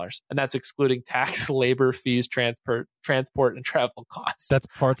 $477,000, and that's excluding tax, labor, fees, transport, and travel costs. That's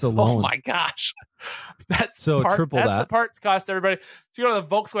parts alone. Oh my gosh, that's triple that. That's the parts cost, everybody. So you go to the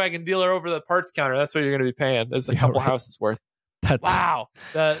Volkswagen dealer over the parts counter. That's what you're going to be paying. It's a couple houses worth. Wow.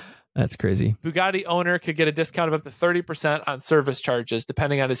 That's crazy. Bugatti owner could get a discount of up to 30% on service charges,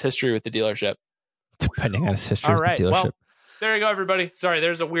 depending on his history with the dealership. Depending on his history with the dealership. Well, there you go, everybody. Sorry,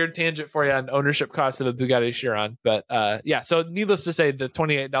 there's a weird tangent for you on ownership cost of a Bugatti Chiron. But so needless to say, the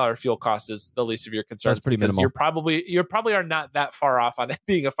 $28 fuel cost is the least of your concerns. That's pretty minimal. You probably are not that far off on it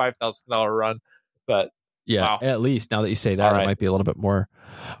being a $5,000 run. But yeah, at least now that you say that, it might be a little bit more.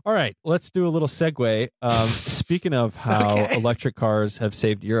 All right, let's do a little segue. Speaking of how electric cars have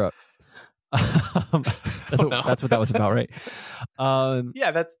saved Europe. That's what that was about, right?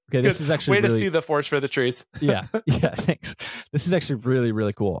 That's okay. This is actually way to see the forest for the trees. yeah, thanks. This is actually really,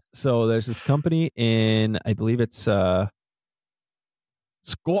 really cool. So there's this company in, I believe it's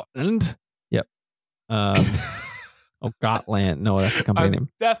Scotland. Yep. Gotland. No, that's the company name.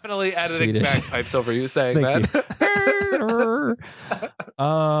 Definitely editing Swedish bagpipes over you saying that.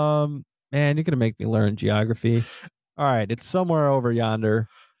 Man, you're gonna make me learn geography. All right, it's somewhere over yonder.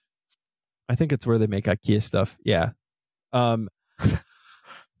 I think it's where they make IKEA stuff. Yeah.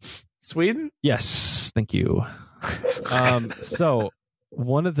 Sweden? Yes. Thank you. So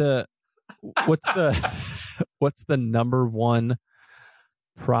one of the, what's the number one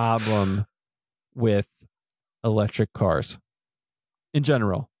problem with electric cars in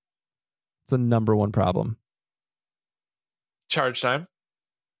general? It's the number one problem. Charge time.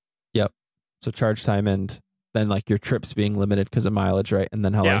 Yep. So charge time, and then like your trips being limited because of mileage, right? And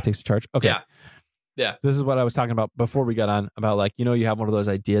then how long it takes to charge. Okay. Yeah. Yeah. This is what I was talking about before we got on, about like, you have one of those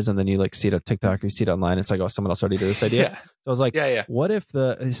ideas and then you like see it on TikTok or you see it online. It's like, oh, someone else already did this idea. Yeah. So I was like, Yeah. what if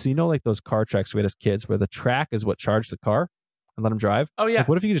like those car tracks we had as kids where the track is what charged the car and let them drive? Oh, yeah. Like,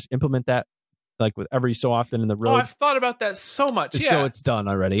 what if you could just implement that like with every so often in the road? Oh, I've thought about that so much. Yeah. So it's done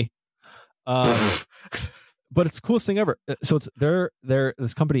already. But it's the coolest thing ever. So it's they're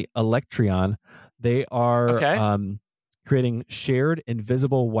this company Electrion. They are creating shared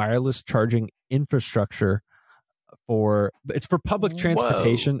invisible wireless charging infrastructure for public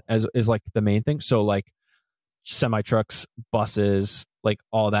transportation is like the main thing. So like semi trucks, buses, like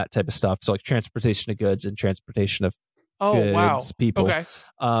all that type of stuff. So like transportation of goods and transportation of goods, people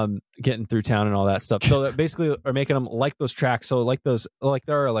getting through town and all that stuff. So that basically are making them like those tracks. So like those, like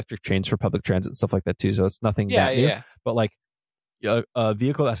there are electric trains for public transit and stuff like that too. So it's nothing that new. But like a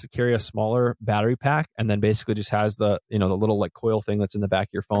vehicle that has to carry a smaller battery pack and then basically just has the the little like coil thing that's in the back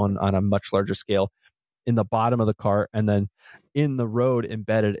of your phone on a much larger scale in the bottom of the car, and then in the road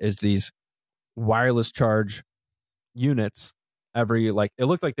embedded is these wireless charge units. It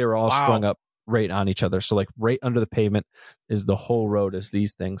looked like they were all strung up right on each other. So like right under the pavement is the whole road is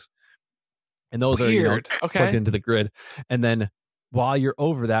these things, and those are plugged into the grid. And then while you're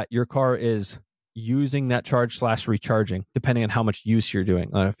over that, your car is using that charge / recharging, depending on how much use you're doing.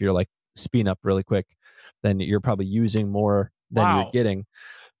 If you're like speeding up really quick, then you're probably using more than you're getting.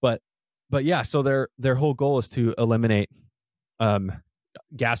 But yeah, so their whole goal is to eliminate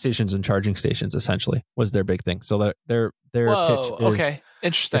gas stations and charging stations. Essentially, was their big thing. So their pitch is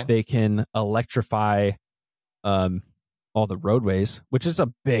interesting. If they can electrify all the roadways, which is a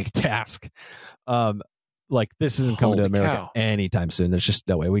big task. Like this isn't coming to America anytime soon. There's just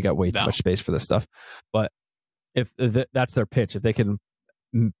no way. We got way too much space for this stuff. But if that's their pitch, if they can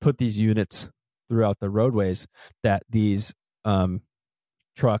put these units throughout the roadways, that these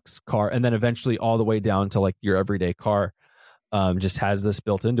trucks, car, and then eventually all the way down to like your everyday car just has this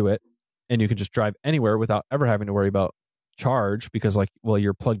built into it, and you can just drive anywhere without ever having to worry about charge, because like, well,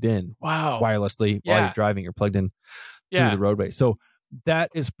 you're plugged in wirelessly while you're driving. You're plugged in through the roadway. So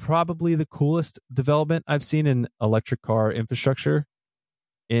that is probably the coolest development I've seen in electric car infrastructure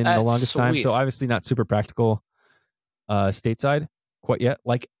in the longest time. So obviously not super practical stateside quite yet,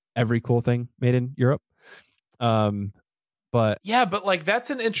 like every cool thing made in Europe. But like that's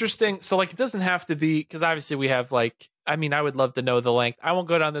an interesting, so like it doesn't have to be, because obviously we have like, I mean, I would love to know the length. I won't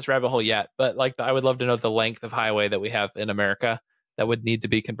go down this rabbit hole yet, but like I would love to know the length of highway that we have in America that would need to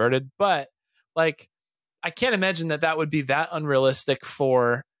be converted. But like, I can't imagine that would be that unrealistic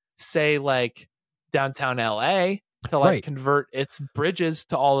for, say, like downtown LA to like convert its bridges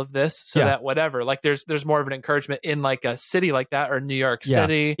to all of this, so that whatever, like there's more of an encouragement in like a city like that, or New York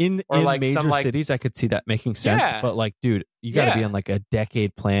City, in like major cities. I could see that making sense. But like, dude, you got to be on like a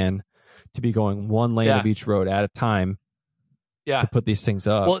decade plan to be going one lane of each road at a time. To put these things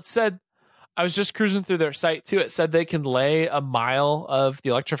up. Well, it said, I was just cruising through their site too. It said they can lay a mile of the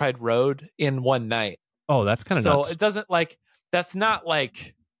electrified road in one night. Oh, that's kind of nuts. So it doesn't like, that's not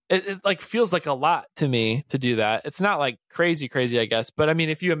like, it like feels like a lot to me to do that. It's not like crazy, I guess. But I mean,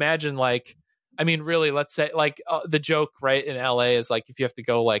 if you imagine like, I mean, really, let's say like the joke, right, in LA is like, if you have to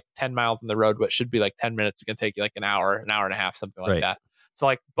go like 10 miles on the road, what should be like 10 minutes, it can take you like an hour and a half, something like that. So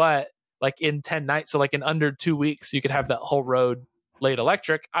like, but like in 10 nights, so like in under 2 weeks, you could have that whole road laid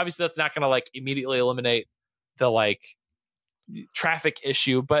electric. Obviously, that's not going to like immediately eliminate the like traffic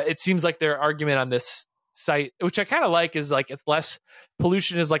issue, but it seems like their argument on this site, which I kind of like, is like it's less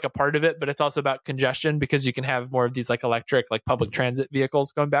pollution is like a part of it, but it's also about congestion, because you can have more of these like electric like public transit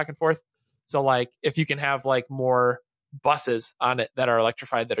vehicles going back and forth. So like if you can have like more buses on it that are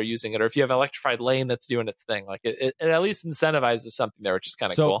electrified that are using it, or if you have an electrified lane that's doing its thing, like it at least incentivizes something there, which is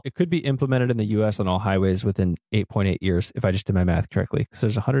kind of cool. It could be implemented in the US on all highways within 8.8 years, if I just did my math correctly, because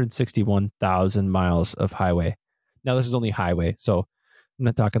there's 161,000 miles of highway. Now this is only highway, so I'm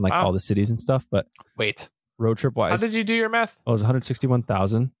not talking like all the cities and stuff, but road trip wise, how did you do your math? Oh, it was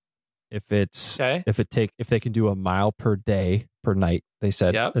 161,000. If they can do a mile per day per night, they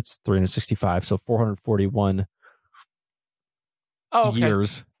said it's 365, so 441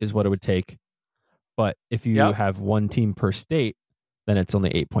 years is what it would take. But if you have one team per state, then it's only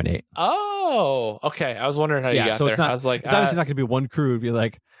 8.8. Oh, okay. I was wondering how you got there. I was like, it's obviously not going to be one crew. It'd be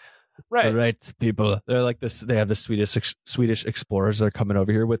like, all right, people. They're like this. They have the Swedish explorers that are coming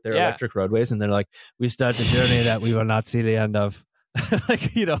over here with their electric roadways, and they're like, we start a journey that we will not see the end of.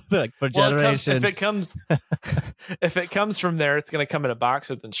 like, like for Well, generations. if it comes from there, it's going to come in a box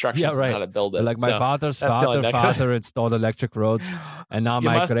with instructions on how to build it. Like my father's father installed electric roads, and now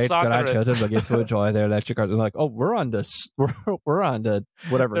my great grandchildren will get to enjoy their electric cars. And like, oh, we're on this, we're on the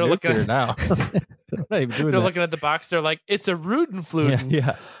whatever they're nuclear now. They're looking at the box. They're like, it's a Rudenfluten.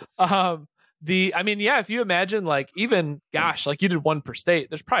 Yeah. If you imagine like even like you did one per state,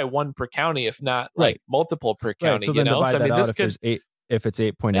 there's probably one per county, if not like multiple per county. So then divide that out if it's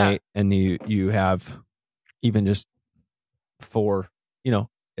 8.8 and you have even just 4,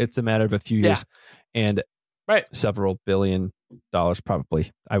 it's a matter of a few years and several $1 billion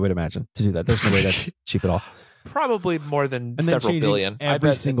probably, I would imagine, to do that. There's no way that's cheap at all. Probably more than several billion.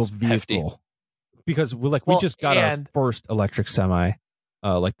 Every single vehicle. Hefty. Because we just got our first electric semi.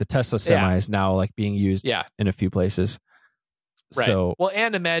 Like the Tesla semi is now like being used in a few places. Right. So,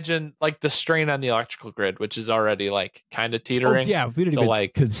 and imagine like the strain on the electrical grid, which is already like kind of teetering. Oh, yeah, we didn't even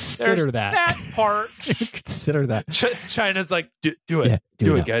consider that part. Consider that. China's like, do it,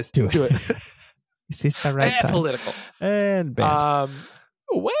 do it, guys, do it. You see, it's the right time. Political and banned.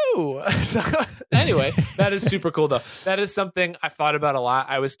 Whoa. So anyway, that is super cool though. That is something I thought about a lot.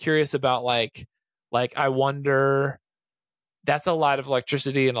 I was curious about like I wonder. That's a lot of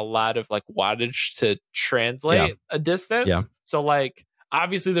electricity and a lot of like wattage to translate a distance. Yeah. So like,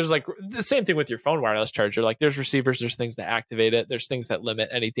 obviously there's like the same thing with your phone wireless charger. Like there's receivers, there's things that activate it. There's things that limit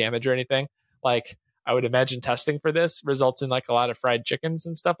any damage or anything. Like I would imagine testing for this results in like a lot of fried chickens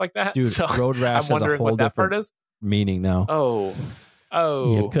and stuff like that. Dude, so road rash I'm wondering what that part is. Meaning now.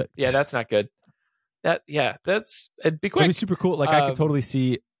 Yeah, that's not good. It'd be quick. It'd be super cool. Like I could totally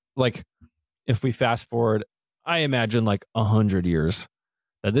see like if we fast forward, I imagine like 100 years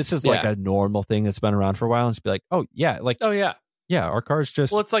that this is like a normal thing that's been around for a while, and just be like, our cars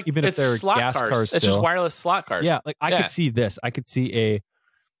just it's like even if they're gas cars, it's just wireless slot cars. Yeah, like I could see this. I could see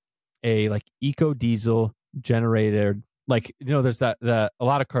a like eco diesel generated, like there's that a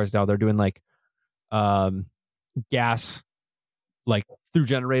lot of cars now they're doing like gas like through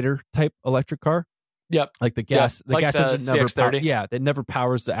generator type electric car. Yep. Like the gas engine never it never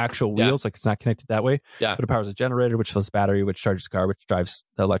powers the actual wheels. Like it's not connected that way. Yeah. But it powers a generator, which fills the battery, which charges the car, which drives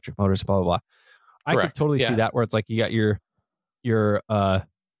the electric motors, blah, blah, blah. I could totally see that where it's like you got your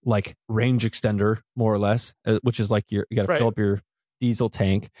like range extender, more or less, which is like you got to fill up your diesel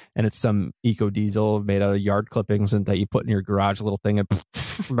tank, and it's some eco diesel made out of yard clippings and that you put in your garage little thing and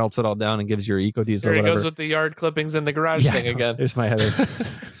melts it all down and gives your eco diesel. There it goes with the yard clippings and the garage thing again. There's my header.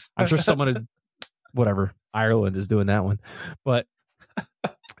 I'm sure someone had Ireland is doing that one. But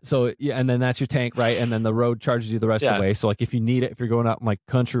so and then that's your tank, right? And then the road charges you the rest of the way. So like if you need it, if you're going out on like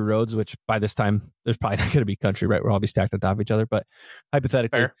country roads, which by this time there's probably not going to be country, right? We'll all be stacked on top of each other. But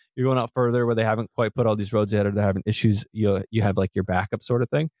hypothetically, you're going out further where they haven't quite put all these roads yet, or they're having issues. You have like your backup sort of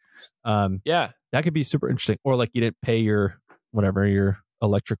thing. That could be super interesting. Or like you didn't pay your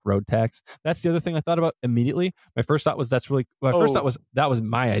electric road tax. That's the other thing I thought about immediately. My first thought was that was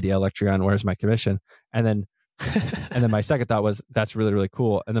my idea, Electrion, where's my commission? And then my second thought was that's really, really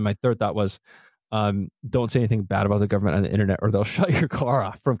cool. And then my third thought was don't say anything bad about the government on the internet or they'll shut your car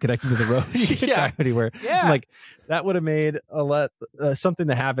off from connecting to the road. You can't drive anywhere. Yeah. Like that would have made something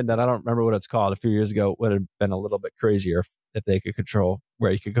that happened that I don't remember what it's called a few years ago would have been a little bit crazier if they could control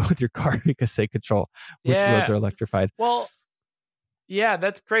where you could go with your car because they control which roads are electrified. Well, yeah,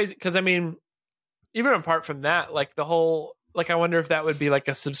 that's crazy. Because I mean, even apart from that, like the whole, like I wonder if that would be like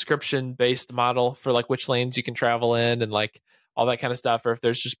a subscription based model for like which lanes you can travel in and like all that kind of stuff, or if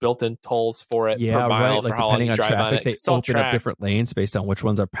there's just built-in tolls for it per mile for how long you drive on it. They open up different lanes based on which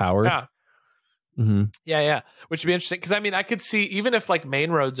ones are powered. Yeah. Mm-hmm. Yeah, which would be interesting because I mean, I could see even if like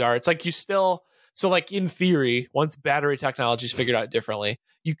main roads are, it's like you still. So like in theory, once battery technology is figured out differently,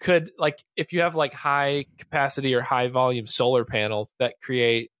 you could like if you have like high capacity or high volume solar panels that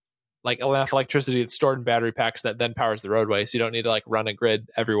create like enough electricity that's stored in battery packs that then powers the roadway. So you don't need to like run a grid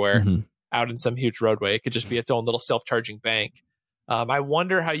everywhere out in some huge roadway. It could just be its own little self-charging bank. I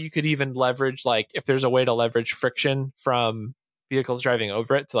wonder how you could even leverage, like if there's a way to leverage friction from vehicles driving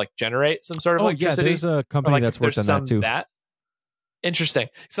over it to like generate some sort of electricity. Yeah, there's a company that's worked on that too. Interesting.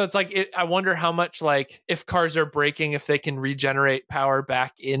 So it's like, I wonder how much, like if cars are braking, if they can regenerate power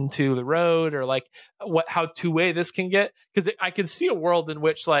back into the road, or like how two-way this can get. Because I can see a world in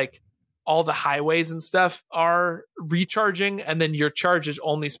which like all the highways and stuff are recharging, and then your charge is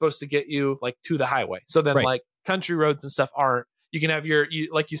only supposed to get you like to the highway. So then like country roads and stuff aren't. You can have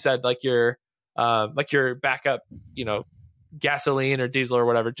like you said, like your backup, gasoline or diesel or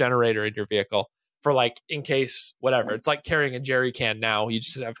whatever generator in your vehicle. For like in case whatever, it's like carrying a jerry can now. You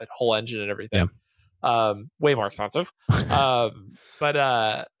just have that whole engine and everything. Way more expensive. But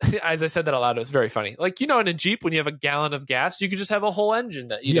as I said that out loud, it was very funny. Like, in a Jeep, when you have a gallon of gas, you could just have a whole engine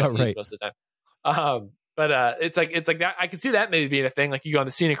that you don't use most of the time. But it's like that. I can see that maybe being a thing. Like, you go on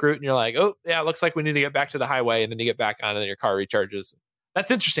the scenic route and you're like, oh yeah, it looks like we need to get back to the highway, and then you get back on and then your car recharges.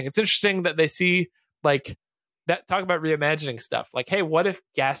 That's interesting. It's interesting that they see like that. Talk about reimagining stuff. Like, hey, what if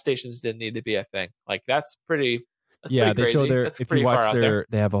gas stations didn't need to be a thing? Like, that's pretty. That's yeah, pretty they show their. That's if you watch their,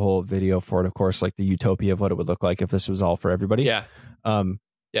 they have a whole video for it. Of course, like the utopia of what it would look like if this was all for everybody. Yeah.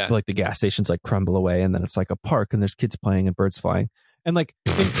 Yeah. Like the gas stations like crumble away, and then it's like a park, and there's kids playing and birds flying, and like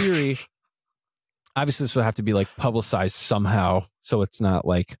in theory, obviously this will have to be like publicized somehow, so it's not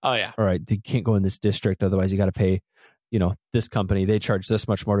like, oh yeah, all right, you can't go in this district, otherwise you got to pay, this company, they charge this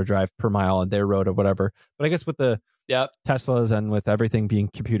much more to drive per mile on their road or whatever. But I guess with the Teslas and with everything being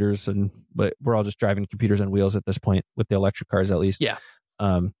computers, and we're all just driving computers on wheels at this point with the electric cars, at least. Yeah.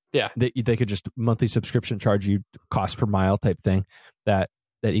 They could just monthly subscription charge you cost per mile type thing that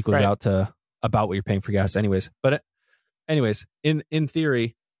equals out to about what you're paying for gas anyways. But anyways, in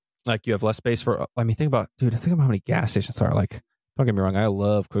theory, like you have less space for, think about how many gas stations are. Like, don't get me wrong, I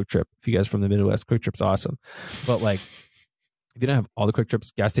love Quick Trip. If you guys from the Midwest, Quick Trip's awesome. But like, if you don't have all the Quick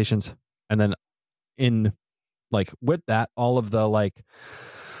Trips, gas stations, and then with that, all of the like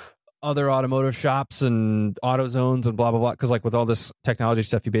other automotive shops and auto zones and blah, blah, blah. Because like with all this technology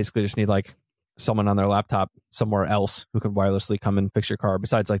stuff, you basically just need like someone on their laptop somewhere else who can wirelessly come and fix your car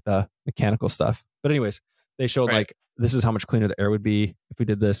besides like the mechanical stuff. But anyways, they showed like, this is how much cleaner the air would be if we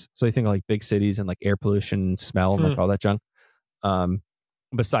did this. So they think of like big cities and like air pollution and smell and like all that junk.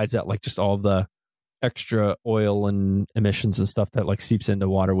 Besides that, like just all of the extra oil and emissions and stuff that like seeps into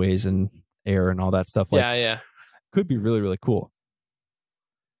waterways and air and all that stuff. Like, could be really, really cool.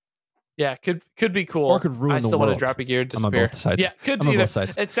 Yeah, could be cool. Or could ruin the world. I still want to drop a gear and disappear. I'm on both sides. Yeah, could be. Both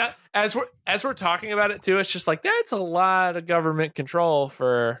sides. It's as we're talking about it too. It's just like that's a lot of government control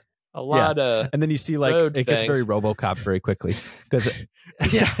for a lot of. And then you see like it gets very RoboCop very quickly because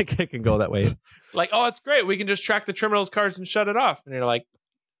it can go that way. Like, oh, it's great. We can just track the criminals' cars and shut it off. And you're like,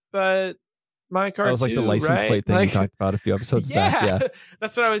 but my car. That was like the license plate thing we talked about a few episodes back. Yeah,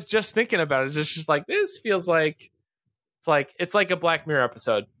 that's what I was just thinking about. It's just like this feels like it's like a Black Mirror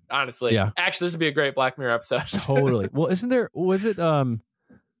episode. Honestly, actually, this would be a great Black Mirror episode. Totally. Well,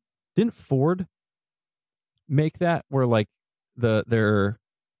 didn't Ford make that where like their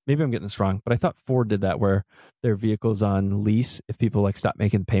maybe I'm getting this wrong, but I thought Ford did that where their vehicles on lease, if people like stop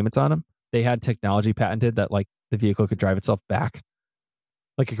making payments on them, they had technology patented that like the vehicle could drive itself back,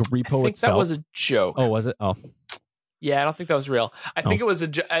 like it could repo itself. I think that was a joke. Oh, was it? Oh. Yeah, I don't think that was real. I think it was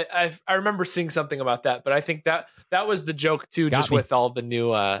I remember seeing something about that, but I think that was the joke too. With all the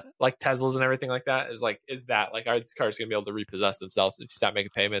new like Teslas and everything like that. Is that are these cars going to be able to repossess themselves if you stop making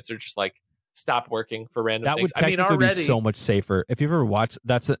payments or just like stop working for random that things? Would technically be so much safer. If you've ever watched,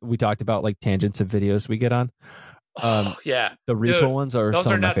 we talked about like tangents of videos we get on. The repo ones are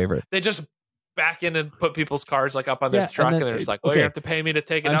some of my favorite. They just back in and put people's cars like up on their truck, and they're just like, well, you have to pay me to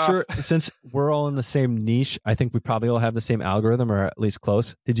take it off. Sure, since we're all in the same niche, I think we probably all have the same algorithm, or at least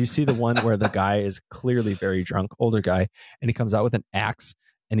close. Did you see the one where the guy is clearly very drunk, older guy, and he comes out with an axe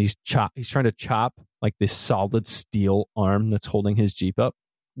and he's trying to chop like this solid steel arm that's holding his Jeep up?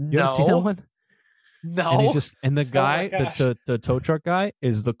 You haven't seen that one? No. And the guy, the tow truck guy,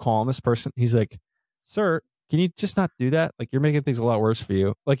 is the calmest person. He's like, "Sir, can you just not do that? Like, you're making things a lot worse for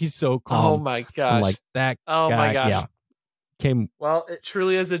you." Like, he's so calm. Oh my gosh! I'm like that. Oh guy, my gosh! Yeah, well, it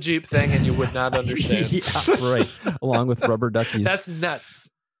truly is a Jeep thing, and you would not understand. Right. Along with rubber duckies. That's nuts.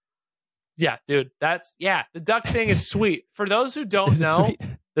 Yeah, dude. The duck thing is sweet. For those who don't know,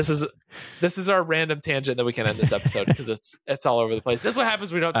 this is our random tangent that we can end this episode because it's all over the place. This is what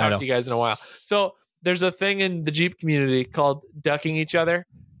happens when we don't talk to you guys in a while. So there's a thing in the Jeep community called ducking each other.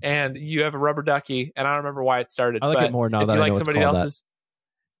 And you have a rubber ducky, and I don't remember why it started. I like it more now that I know somebody else's.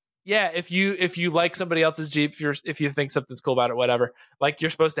 Yeah, if you like somebody else's Jeep, if you think something's cool about it, whatever. Like, you're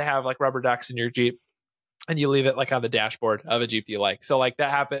supposed to have like rubber ducks in your Jeep, and you leave it like on the dashboard of a Jeep you like. So like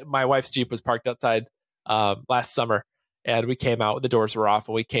that happened. My wife's Jeep was parked outside last summer, and we came out. The doors were off,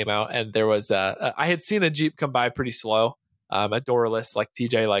 and we came out, and there was I had seen a Jeep come by pretty slow, a doorless like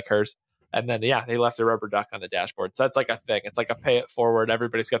TJ like hers. And then, they left the rubber duck on the dashboard. So that's like a thing. It's like a pay it forward.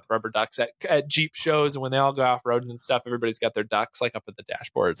 Everybody's got the rubber ducks at Jeep shows. And when they all go off-roading and stuff, everybody's got their ducks like up at the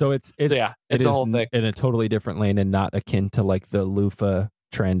dashboard. So it's a whole thing. In a totally different lane and not akin to like the loofah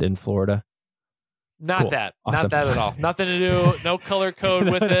trend in Florida. Not cool. that. Awesome. Not that at all. Nothing to do. No color code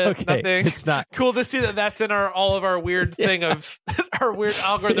with it. Okay. Nothing. It's not. Cool to see that's in all of our weird thing of our weird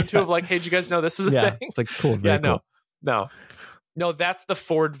algorithm too of like, hey, did you guys know this was a thing? It's like cool. Very cool. No. No, that's the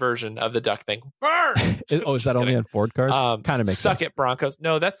Ford version of the duck thing. Burn! Is that only on Ford cars? Kind of makes sense. Suck it, Broncos.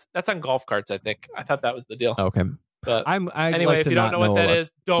 No, that's on golf carts, I think. I thought that was the deal. Okay. But anyway, if you don't know what that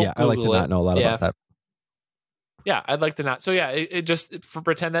is, don't Google it. I like to not know a lot about that. Yeah, I'd like to not. So yeah, it just for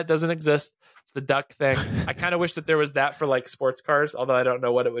pretend that doesn't exist. It's the duck thing. I kind of wish that there was that for like sports cars, although I don't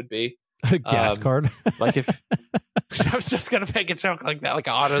know what it would be. A gas card? Like if I was just gonna make a joke like that, like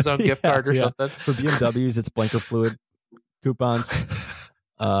an AutoZone gift card or something. For BMWs, it's blinker fluid coupons.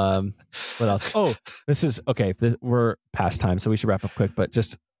 What else? Oh, this is okay. We're past time, so we should wrap up quick. But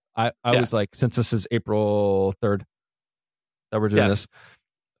just I was like, since this is April 3rd that we're doing this.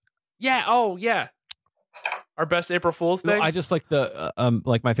 Yeah. Oh yeah. Our best April Fool's things. No, I just like the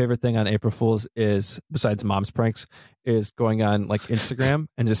like my favorite thing on April Fool's is, besides mom's pranks, is going on like Instagram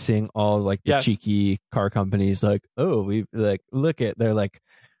and just seeing all like the cheeky car companies like, oh, we like they're like,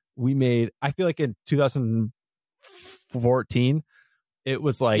 we made, I feel like in 2014 it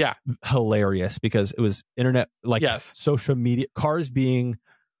was like hilarious because it was internet, like social media, car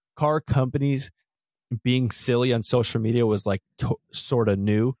companies being silly on social media was like sort of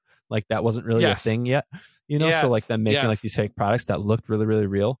new. Like that wasn't really a thing yet, you know? So like them making like these fake products that looked really, really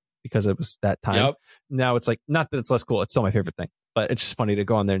real because it was that time. Yep. Now it's like, not that it's less cool. It's still my favorite thing, but it's just funny to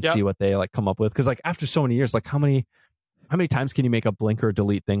go on there and see what they like come up with. Cause like after so many years, like how many times can you make a blinker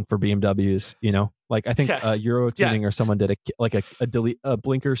delete thing for BMWs? You know, like I think Euro Tuning or someone did a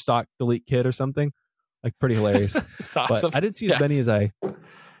blinker stock delete kit or something, like pretty hilarious. It's awesome. But I didn't see as many as I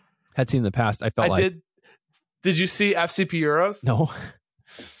had seen in the past. I felt Did you see FCP Euros? No.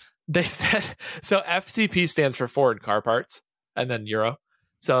 They said, so FCP stands for Ford Car Parts and then Euro.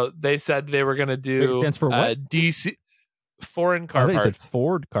 So they said they were going to do. It stands for what? DC, foreign car parts. Said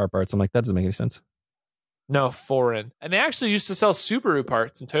Ford Car Parts. I'm like, that doesn't make any sense. No, foreign. And they actually used to sell Subaru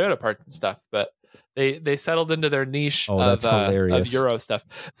parts and Toyota parts and stuff, but they settled into their niche of Euro stuff.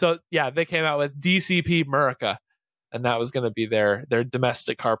 So yeah, they came out with DCP Murica, and that was going to be their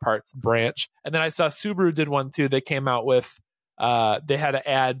domestic car parts branch. And then I saw Subaru did one too. They came out with. They had an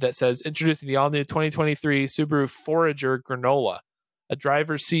ad that says, introducing the all-new 2023 Subaru Forager Granola, a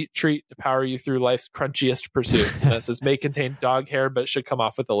driver's seat treat to power you through life's crunchiest pursuits. And it says, may contain dog hair, but should come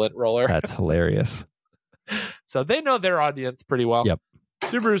off with a lint roller. That's hilarious. So they know their audience pretty well. Yep.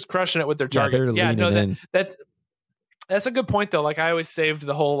 Subaru's crushing it with their target. That's a good point, though. Like I always saved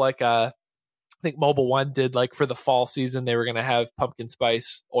the whole, like, I think Mobile One did, like, for the fall season, they were going to have pumpkin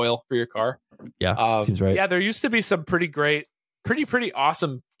spice oil for your car. Yeah, seems right. Yeah, there used to be some pretty great, pretty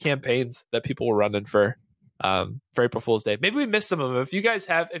awesome campaigns that people were running for April Fool's Day. Maybe we missed some of them. If you guys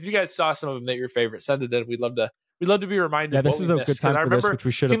saw some of them that your favorite, send it in. We'd love to be reminded. Yeah, this is a good time for this, which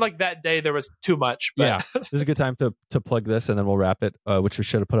we should. It seemed like that day there was too much. But. Yeah, this is a good time to plug this, and then we'll wrap it, which we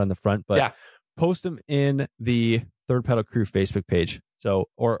should have put on the front. But post them in the Third Pedal Crew Facebook page. So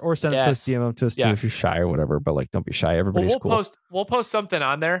or send it to us, DM them to us too if you're shy or whatever. But like, don't be shy. Everybody's cool. We'll post something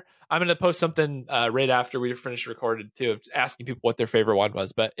on there. I'm going to post something right after we finish recorded too, asking people what their favorite one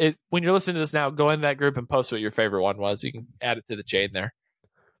was. But when you're listening to this now, go in that group and post what your favorite one was. You can add it to the chain there.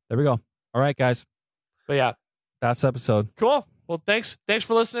 There we go. All right, guys. But yeah, that's the episode. Cool. Well, thanks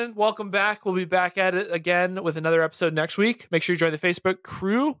for listening. Welcome back. We'll be back at it again with another episode next week. Make sure you join the Facebook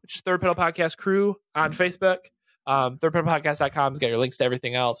crew, which is Third Pedal Podcast Crew on Facebook. thirdpedalpodcast.com has got your links to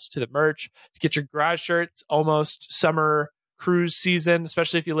everything else, to the merch, to get your garage shirts. Almost summer cruise season,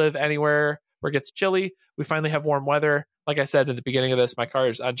 especially if you live anywhere where it gets chilly. We finally have warm weather. Like I said at the beginning of this, my car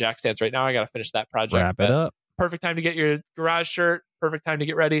is on jack stands right now. I got to finish that project. Wrap it up. Perfect time to get your garage shirt. Perfect time to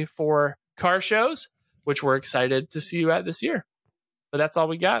get ready for car shows, which we're excited to see you at this year. But that's all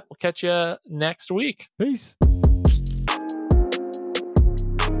we got. We'll catch you next week. Peace.